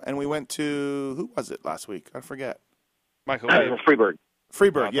Adam, and we went to, who was it last week? I forget. Michael Freeberg.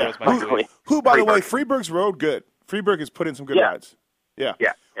 Freeberg, yeah. Who, by the way, Freeberg's rode good. Freeberg has put in some good rides. Yeah.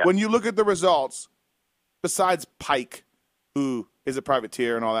 When you look at the results, besides Pike, who is a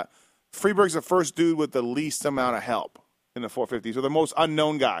privateer and all that, Freeberg's the first dude with the least amount of help in the 450s, or the most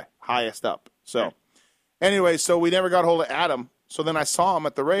unknown guy, highest up. So, anyway, so we never got hold of Adam. So then I saw him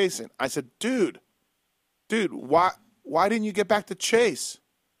at the race, and I said, dude, why didn't you get back to Chase?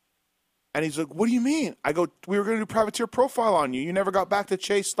 And he's like, what do you mean? I go, we were going to do privateer profile on you. You never got back to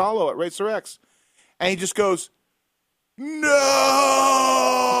Chase Stallo at Racer X. And he just goes, no!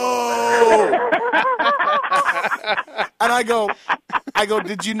 And I go,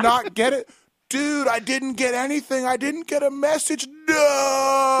 did you not get it? Dude, I didn't get anything. I didn't get a message.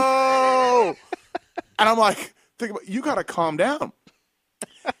 No! And I'm like, you got to calm down.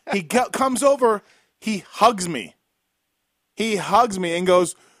 He comes over. He hugs me. And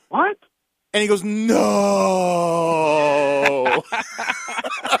goes, what? And he goes, no.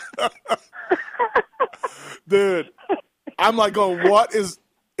 Dude, I'm like going,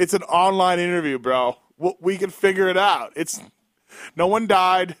 it's an online interview, bro. We can figure it out. No one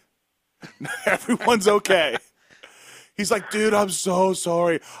died. Everyone's okay. He's like, dude, I'm so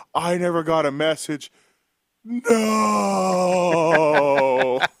sorry. I never got a message. No.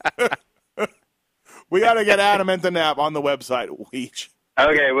 We got to get Adam Entenap on the website. Weege.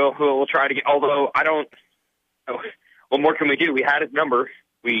 Okay, we'll try to get. Although I don't. What more can we do? We had his number.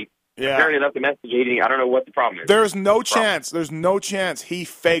 We apparently left a message. I don't know what the problem is. There's no chance. There's no chance he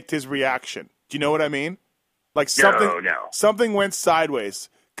faked his reaction. Do you know what I mean? Like something went sideways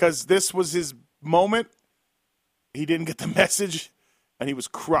because this was his moment. He didn't get the message, and he was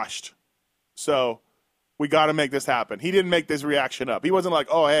crushed. So we got to make this happen. He didn't make this reaction up. He wasn't like,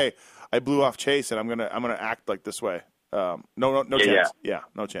 "Oh, hey, I blew off Chase, and I'm gonna act like this way." No chance. Yeah,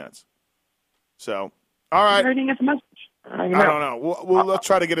 no chance. So, all right. I didn't get the message. I don't know. Let's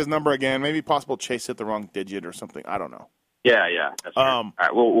try to get his number again. Maybe possible Chase hit the wrong digit or something. I don't know. Yeah. That's true. All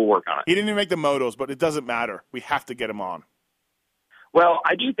right, we'll work on it. He didn't even make the motos, but it doesn't matter. We have to get him on. Well,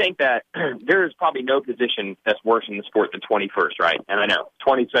 I do think that there is probably no position that's worse in the sport than 21st, right? And I know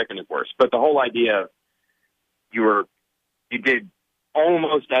 22nd is worse, but the whole idea of you did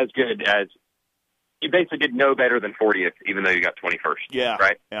almost as good as. You basically did no better than 40th, even though you got 21st. Yeah.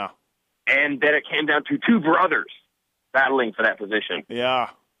 Right? Yeah. And then it came down to two brothers battling for that position. Yeah.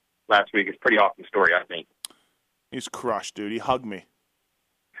 Last week. It's a pretty awesome story, I think. He's crushed, dude. He hugged me.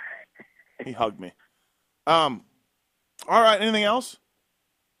 All right. Anything else?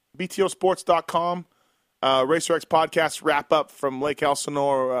 BTOsports.com. Racer X podcast wrap up from Lake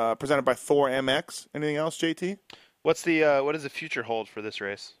Elsinore, presented by Thor MX. Anything else, JT? What does the future hold for this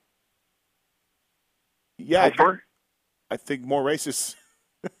race? Yeah, I think more races.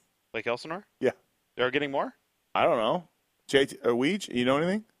 Lake Elsinore? Yeah. They're getting more? I don't know. JT or Weege, you know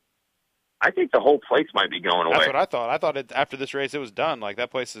anything? I think the whole place might be going away. That's what I thought. I thought after this race it was done. Like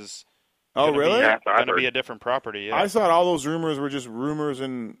that place is really? Going to be a different property. Yeah. I thought all those rumors were just rumors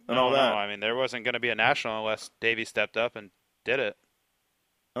and all that. No, I mean there wasn't going to be a national unless Davey stepped up and did it.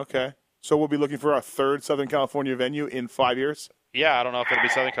 Okay. So we'll be looking for our third Southern California venue in 5 years? Yeah, I don't know if it'll be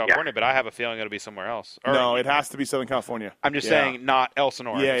Southern California, but I have a feeling it'll be somewhere else. No, it has to be Southern California. I'm just saying not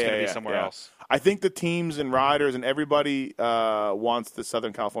Elsinore. It's going to be somewhere else. I think the teams and riders and everybody wants the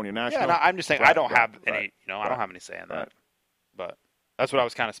Southern California National. Yeah, no, I'm just saying I don't have any. I don't have any say in that. But that's what I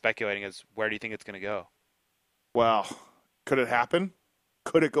was kind of speculating is where do you think it's going to go? Well, could it happen?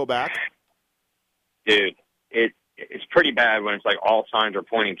 Could it go back? Dude, it's pretty bad when it's like all signs are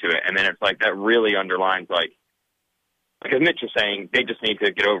pointing to it, and then it's like that really underlines like as Mitch was saying, they just need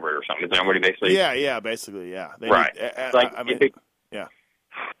to get over it or something. Is that what he basically? Yeah, basically, yeah. They right. Need,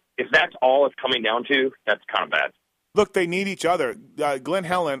 if that's all it's coming down to, that's kind of bad. Look, they need each other. Glen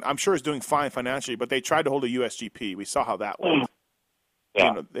Helen, I'm sure, is doing fine financially, but they tried to hold a USGP. We saw how that went.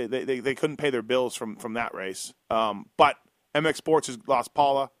 Yeah. You know, they couldn't pay their bills from that race. But MX Sports has lost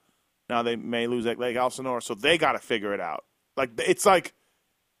Paula. Now they may lose Lake Elsinore, so they got to figure it out. Like it's like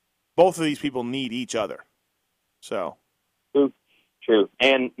both of these people need each other. So true.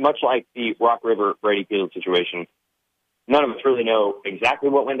 And much like the Rock River Brady Field situation, none of us really know exactly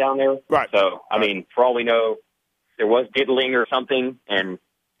what went down there. Right. So I mean, for all we know, there was diddling or something, and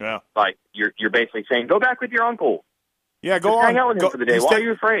like you're basically saying, go back with your uncle. Yeah, go Just on. Hang out with him for the day. Why are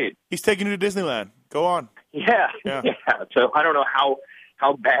you afraid? He's taking you to Disneyland. Go on. Yeah. So I don't know how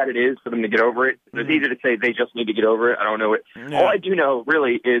bad it is for them to get over it. It's easy to say they just need to get over it. I don't know it. Yeah. All I do know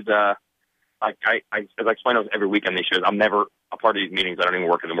really is like I as I explain those every week on these shows, I'm never a part of these meetings. I don't even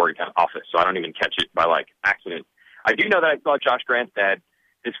work in the Morgantown office, so I don't even catch it by like accident. I do know that I saw Josh Grant's dad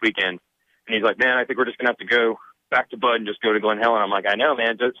this weekend, and he's like, "Man, I think we're just gonna have to go back to Bud and just go to Glen Helen." I'm like, "I know,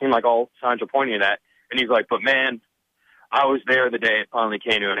 man. It does seem like all signs are pointing to that." And he's like, "But man, I was there the day it finally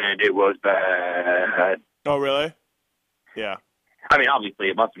came to an end. It was bad." Oh, really? Yeah. I mean, obviously,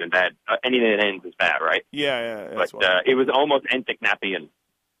 it must have been bad. Anything that ends is bad, right? Yeah. But it was almost Entic-Nappy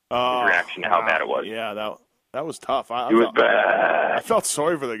reaction to how bad it was. Yeah, that was tough. It was bad. I felt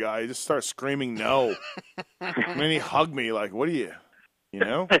sorry for the guy. He just started screaming no. And then he hugged me like, what are you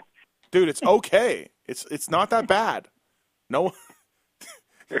know? Dude, it's okay. It's not that bad. No,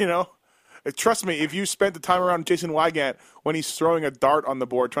 you know? Trust me, if you spent the time around Jason Wygant when he's throwing a dart on the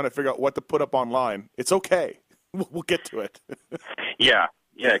board trying to figure out what to put up online, it's okay. We'll get to it. Yeah.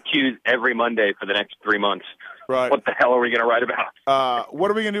 Cues every Monday for the next 3 months. Right. What the hell are we going to write about?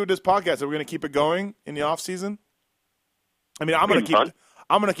 What are we going to do with this podcast? Are we going to keep it going in the off season? I mean, I'm going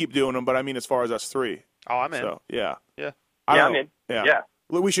to keep doing them, but I mean, as far as us three. Oh, I'm in. So, yeah. I'm in. Yeah.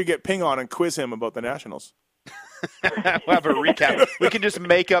 We should get Ping on and quiz him about the Nationals. We'll have a recap. We can just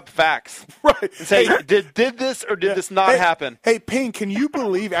make up facts. Right. And say, did this or did this not happen? Hey, Ping, can you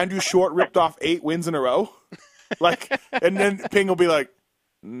believe Andrew Short ripped off 8 wins in a row? And then Ping will be like,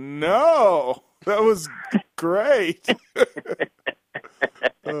 no, that was great.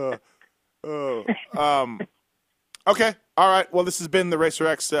 Okay. All right. Well, this has been the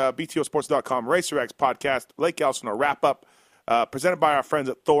RacerX, BTOsports.com RacerX podcast, Lake Elsinore wrap-up. Presented by our friends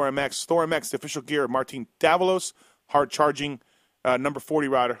at Thor MX. Thor MX, the official gear of Martin Davalos, hard-charging number 40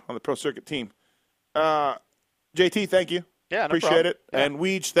 rider on the Pro Circuit team. JT, thank you. Yeah, no Appreciate problem. it. Yeah. And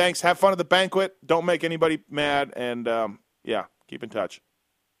Weege, thanks. Have fun at the banquet. Don't make anybody mad. And, keep in touch.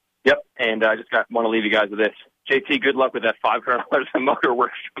 Yep. And I just want to leave you guys with this. JT, good luck with that $500 of motor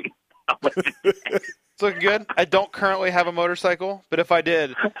work. It's looking good. I don't currently have a motorcycle, but if I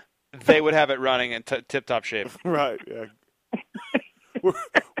did, they would have it running in tip-top shape. Right, yeah.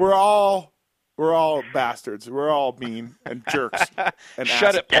 We're all bastards. We're all mean and jerks. And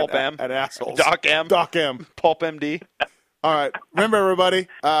Shut it, Pulp M. And assholes. Doc M. Pulp MD. All right. Remember, everybody,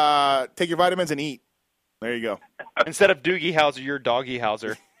 take your vitamins and eat. There you go. Instead of Doogie Howser, you're Doggy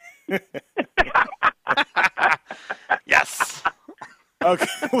Howser. Yes. Okay.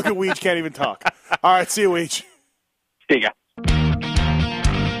 Look at Weege. Can't even talk. All right. See you, Weege. See you guys.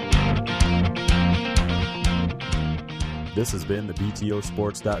 This has been the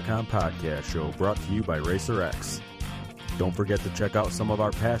BTOsports.com podcast show brought to you by RacerX. Don't forget to check out some of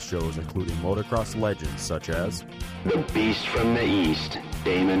our past shows, including motocross legends such as The Beast from the East,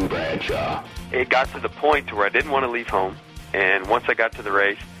 Damon Bradshaw. It got to the point where I didn't want to leave home, and once I got to the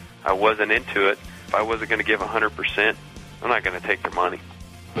race, I wasn't into it. If I wasn't going to give 100%, I'm not going to take their money.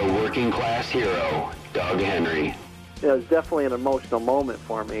 The Working Class Hero, Doug Henry. It was definitely an emotional moment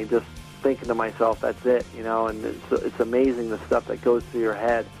for me, just thinking to myself, that's it, and it's amazing the stuff that goes through your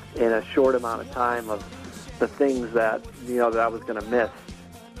head in a short amount of time of the things that, that I was going to miss.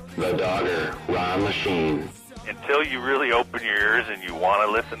 The Dogger, Ron Lachine. Until you really open your ears and you want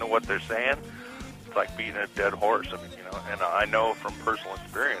to listen to what they're saying, it's like beating a dead horse. I mean, and I know from personal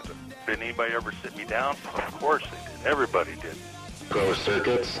experience, did anybody ever sit me down? Of course they did. Everybody did. Pro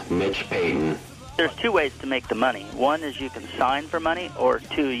Circuits, Mitch Payton. There's 2 ways to make the money. One is you can sign for money, or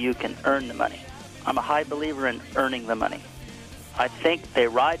 2, you can earn the money. I'm a high believer in earning the money. I think they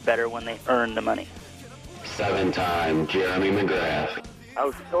ride better when they earn the money. 7-time Jeremy McGrath. I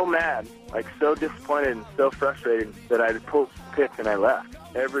was so mad, so disappointed and so frustrated that I pulled pits and I left.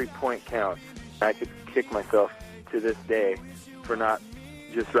 Every point counts. I could kick myself to this day for not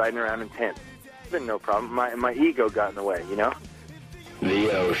just riding around in tents. been no problem. My ego got in the way, you know?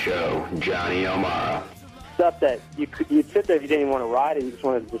 The O Show, Johnny O'Mara. Stuff that you'd sit there if you didn't even want to ride it. You just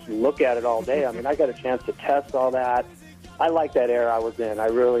wanted to just look at it all day. I mean, I got a chance to test all that. I like that era I was in. I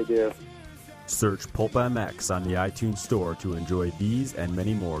really do. Search Pulp MX on the iTunes Store to enjoy these and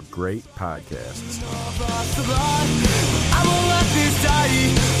many more great podcasts.